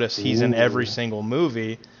 if you notice, he's in every single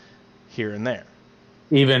movie, here and there,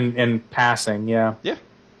 even in passing. Yeah.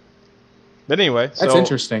 But anyway, that's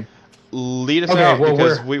interesting. Lead us out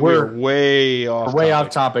because we're way off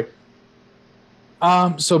topic.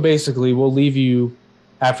 So basically, we'll leave you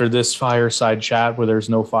after this fireside chat where there's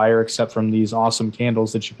no fire except from these awesome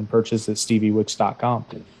candles that you can purchase at steviewicks.com.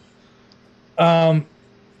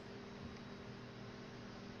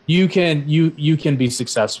 You can be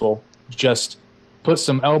successful. Just put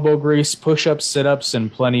some elbow grease, push-ups, sit-ups,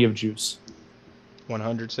 and plenty of juice.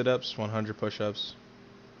 100 sit-ups, 100 push-ups,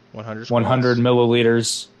 100 squats, 100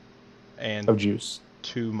 milliliters and of juice.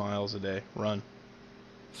 2 miles a day. Run.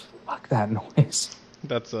 Fuck that noise.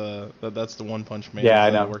 That's the One Punch Man. Yeah, I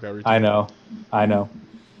know. Workout routine. I know.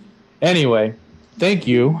 Anyway, thank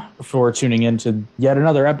you for tuning in to yet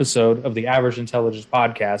another episode of the Average Intelligence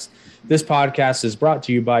Podcast. This podcast is brought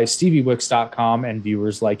to you by StevieWicks.com and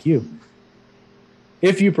viewers like you.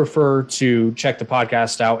 If you prefer to check the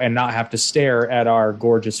podcast out and not have to stare at our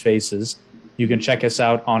gorgeous faces, you can check us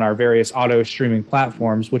out on our various auto streaming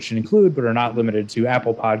platforms, which include but are not limited to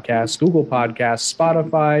Apple Podcasts, Google Podcasts,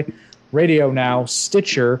 Spotify, Radio Now,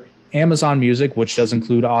 Stitcher, Amazon Music, which does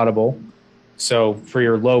include Audible. So for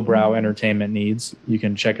your lowbrow entertainment needs, you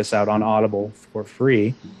can check us out on Audible for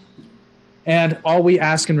free. And all we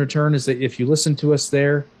ask in return is that if you listen to us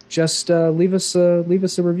there, just leave us a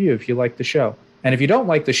review if you like the show. And if you don't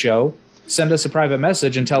like the show, send us a private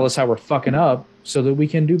message and tell us how we're fucking up so that we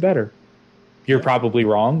can do better. You're probably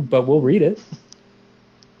wrong, but we'll read it.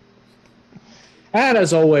 And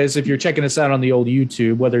as always, if you're checking us out on the old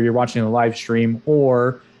YouTube, whether you're watching the live stream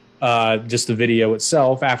or just the video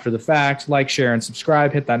itself after the fact, like, share, and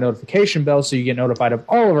subscribe. Hit that notification bell so you get notified of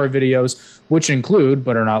all of our videos, which include,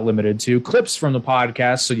 but are not limited to, clips from the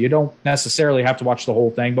podcast, so you don't necessarily have to watch the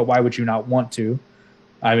whole thing, but why would you not want to?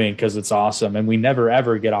 I mean, because it's awesome, and we never,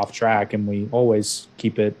 ever get off track, and we always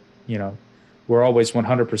keep it, we're always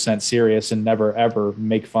 100% serious and never, ever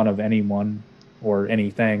make fun of anyone or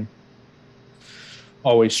anything.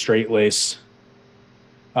 Always straight-laced.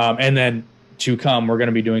 And then to come, we're going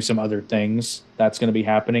to be doing some other things that's going to be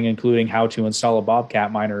happening, including how to install a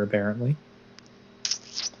Bobcat miner, apparently.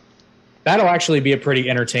 That'll actually be a pretty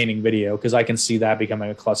entertaining video because I can see that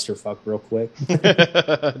becoming a clusterfuck real quick.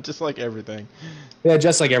 Just like everything. Yeah,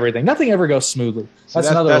 just like everything. Nothing ever goes smoothly. That's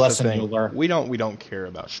another lesson you'll learn. We don't care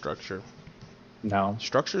about structure. No.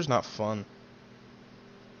 Structure's not fun.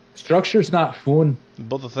 Structure's not fun.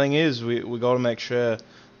 But the thing is, we got to make sure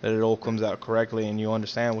that it all comes out correctly and you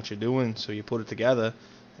understand what you're doing, so you put it together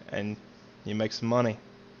and you make some money.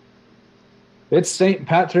 It's St.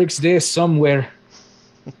 Patrick's Day somewhere.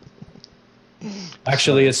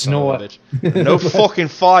 Actually, it's not. No fucking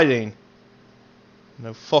fighting.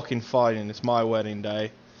 No fucking fighting. It's my wedding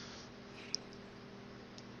day.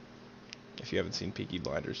 If you haven't seen Peaky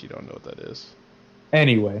Blinders, you don't know what that is.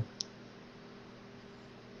 Anyway.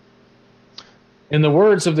 In the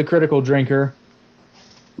words of the critical drinker,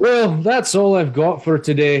 well, that's all I've got for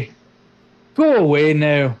today. Go away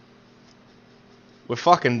now. We're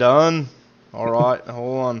fucking done. Alright,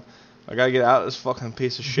 hold on. I gotta get out of this fucking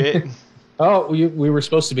piece of shit. Oh, we were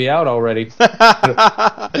supposed to be out already.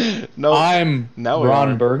 No. I'm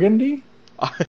Ron Burgundy.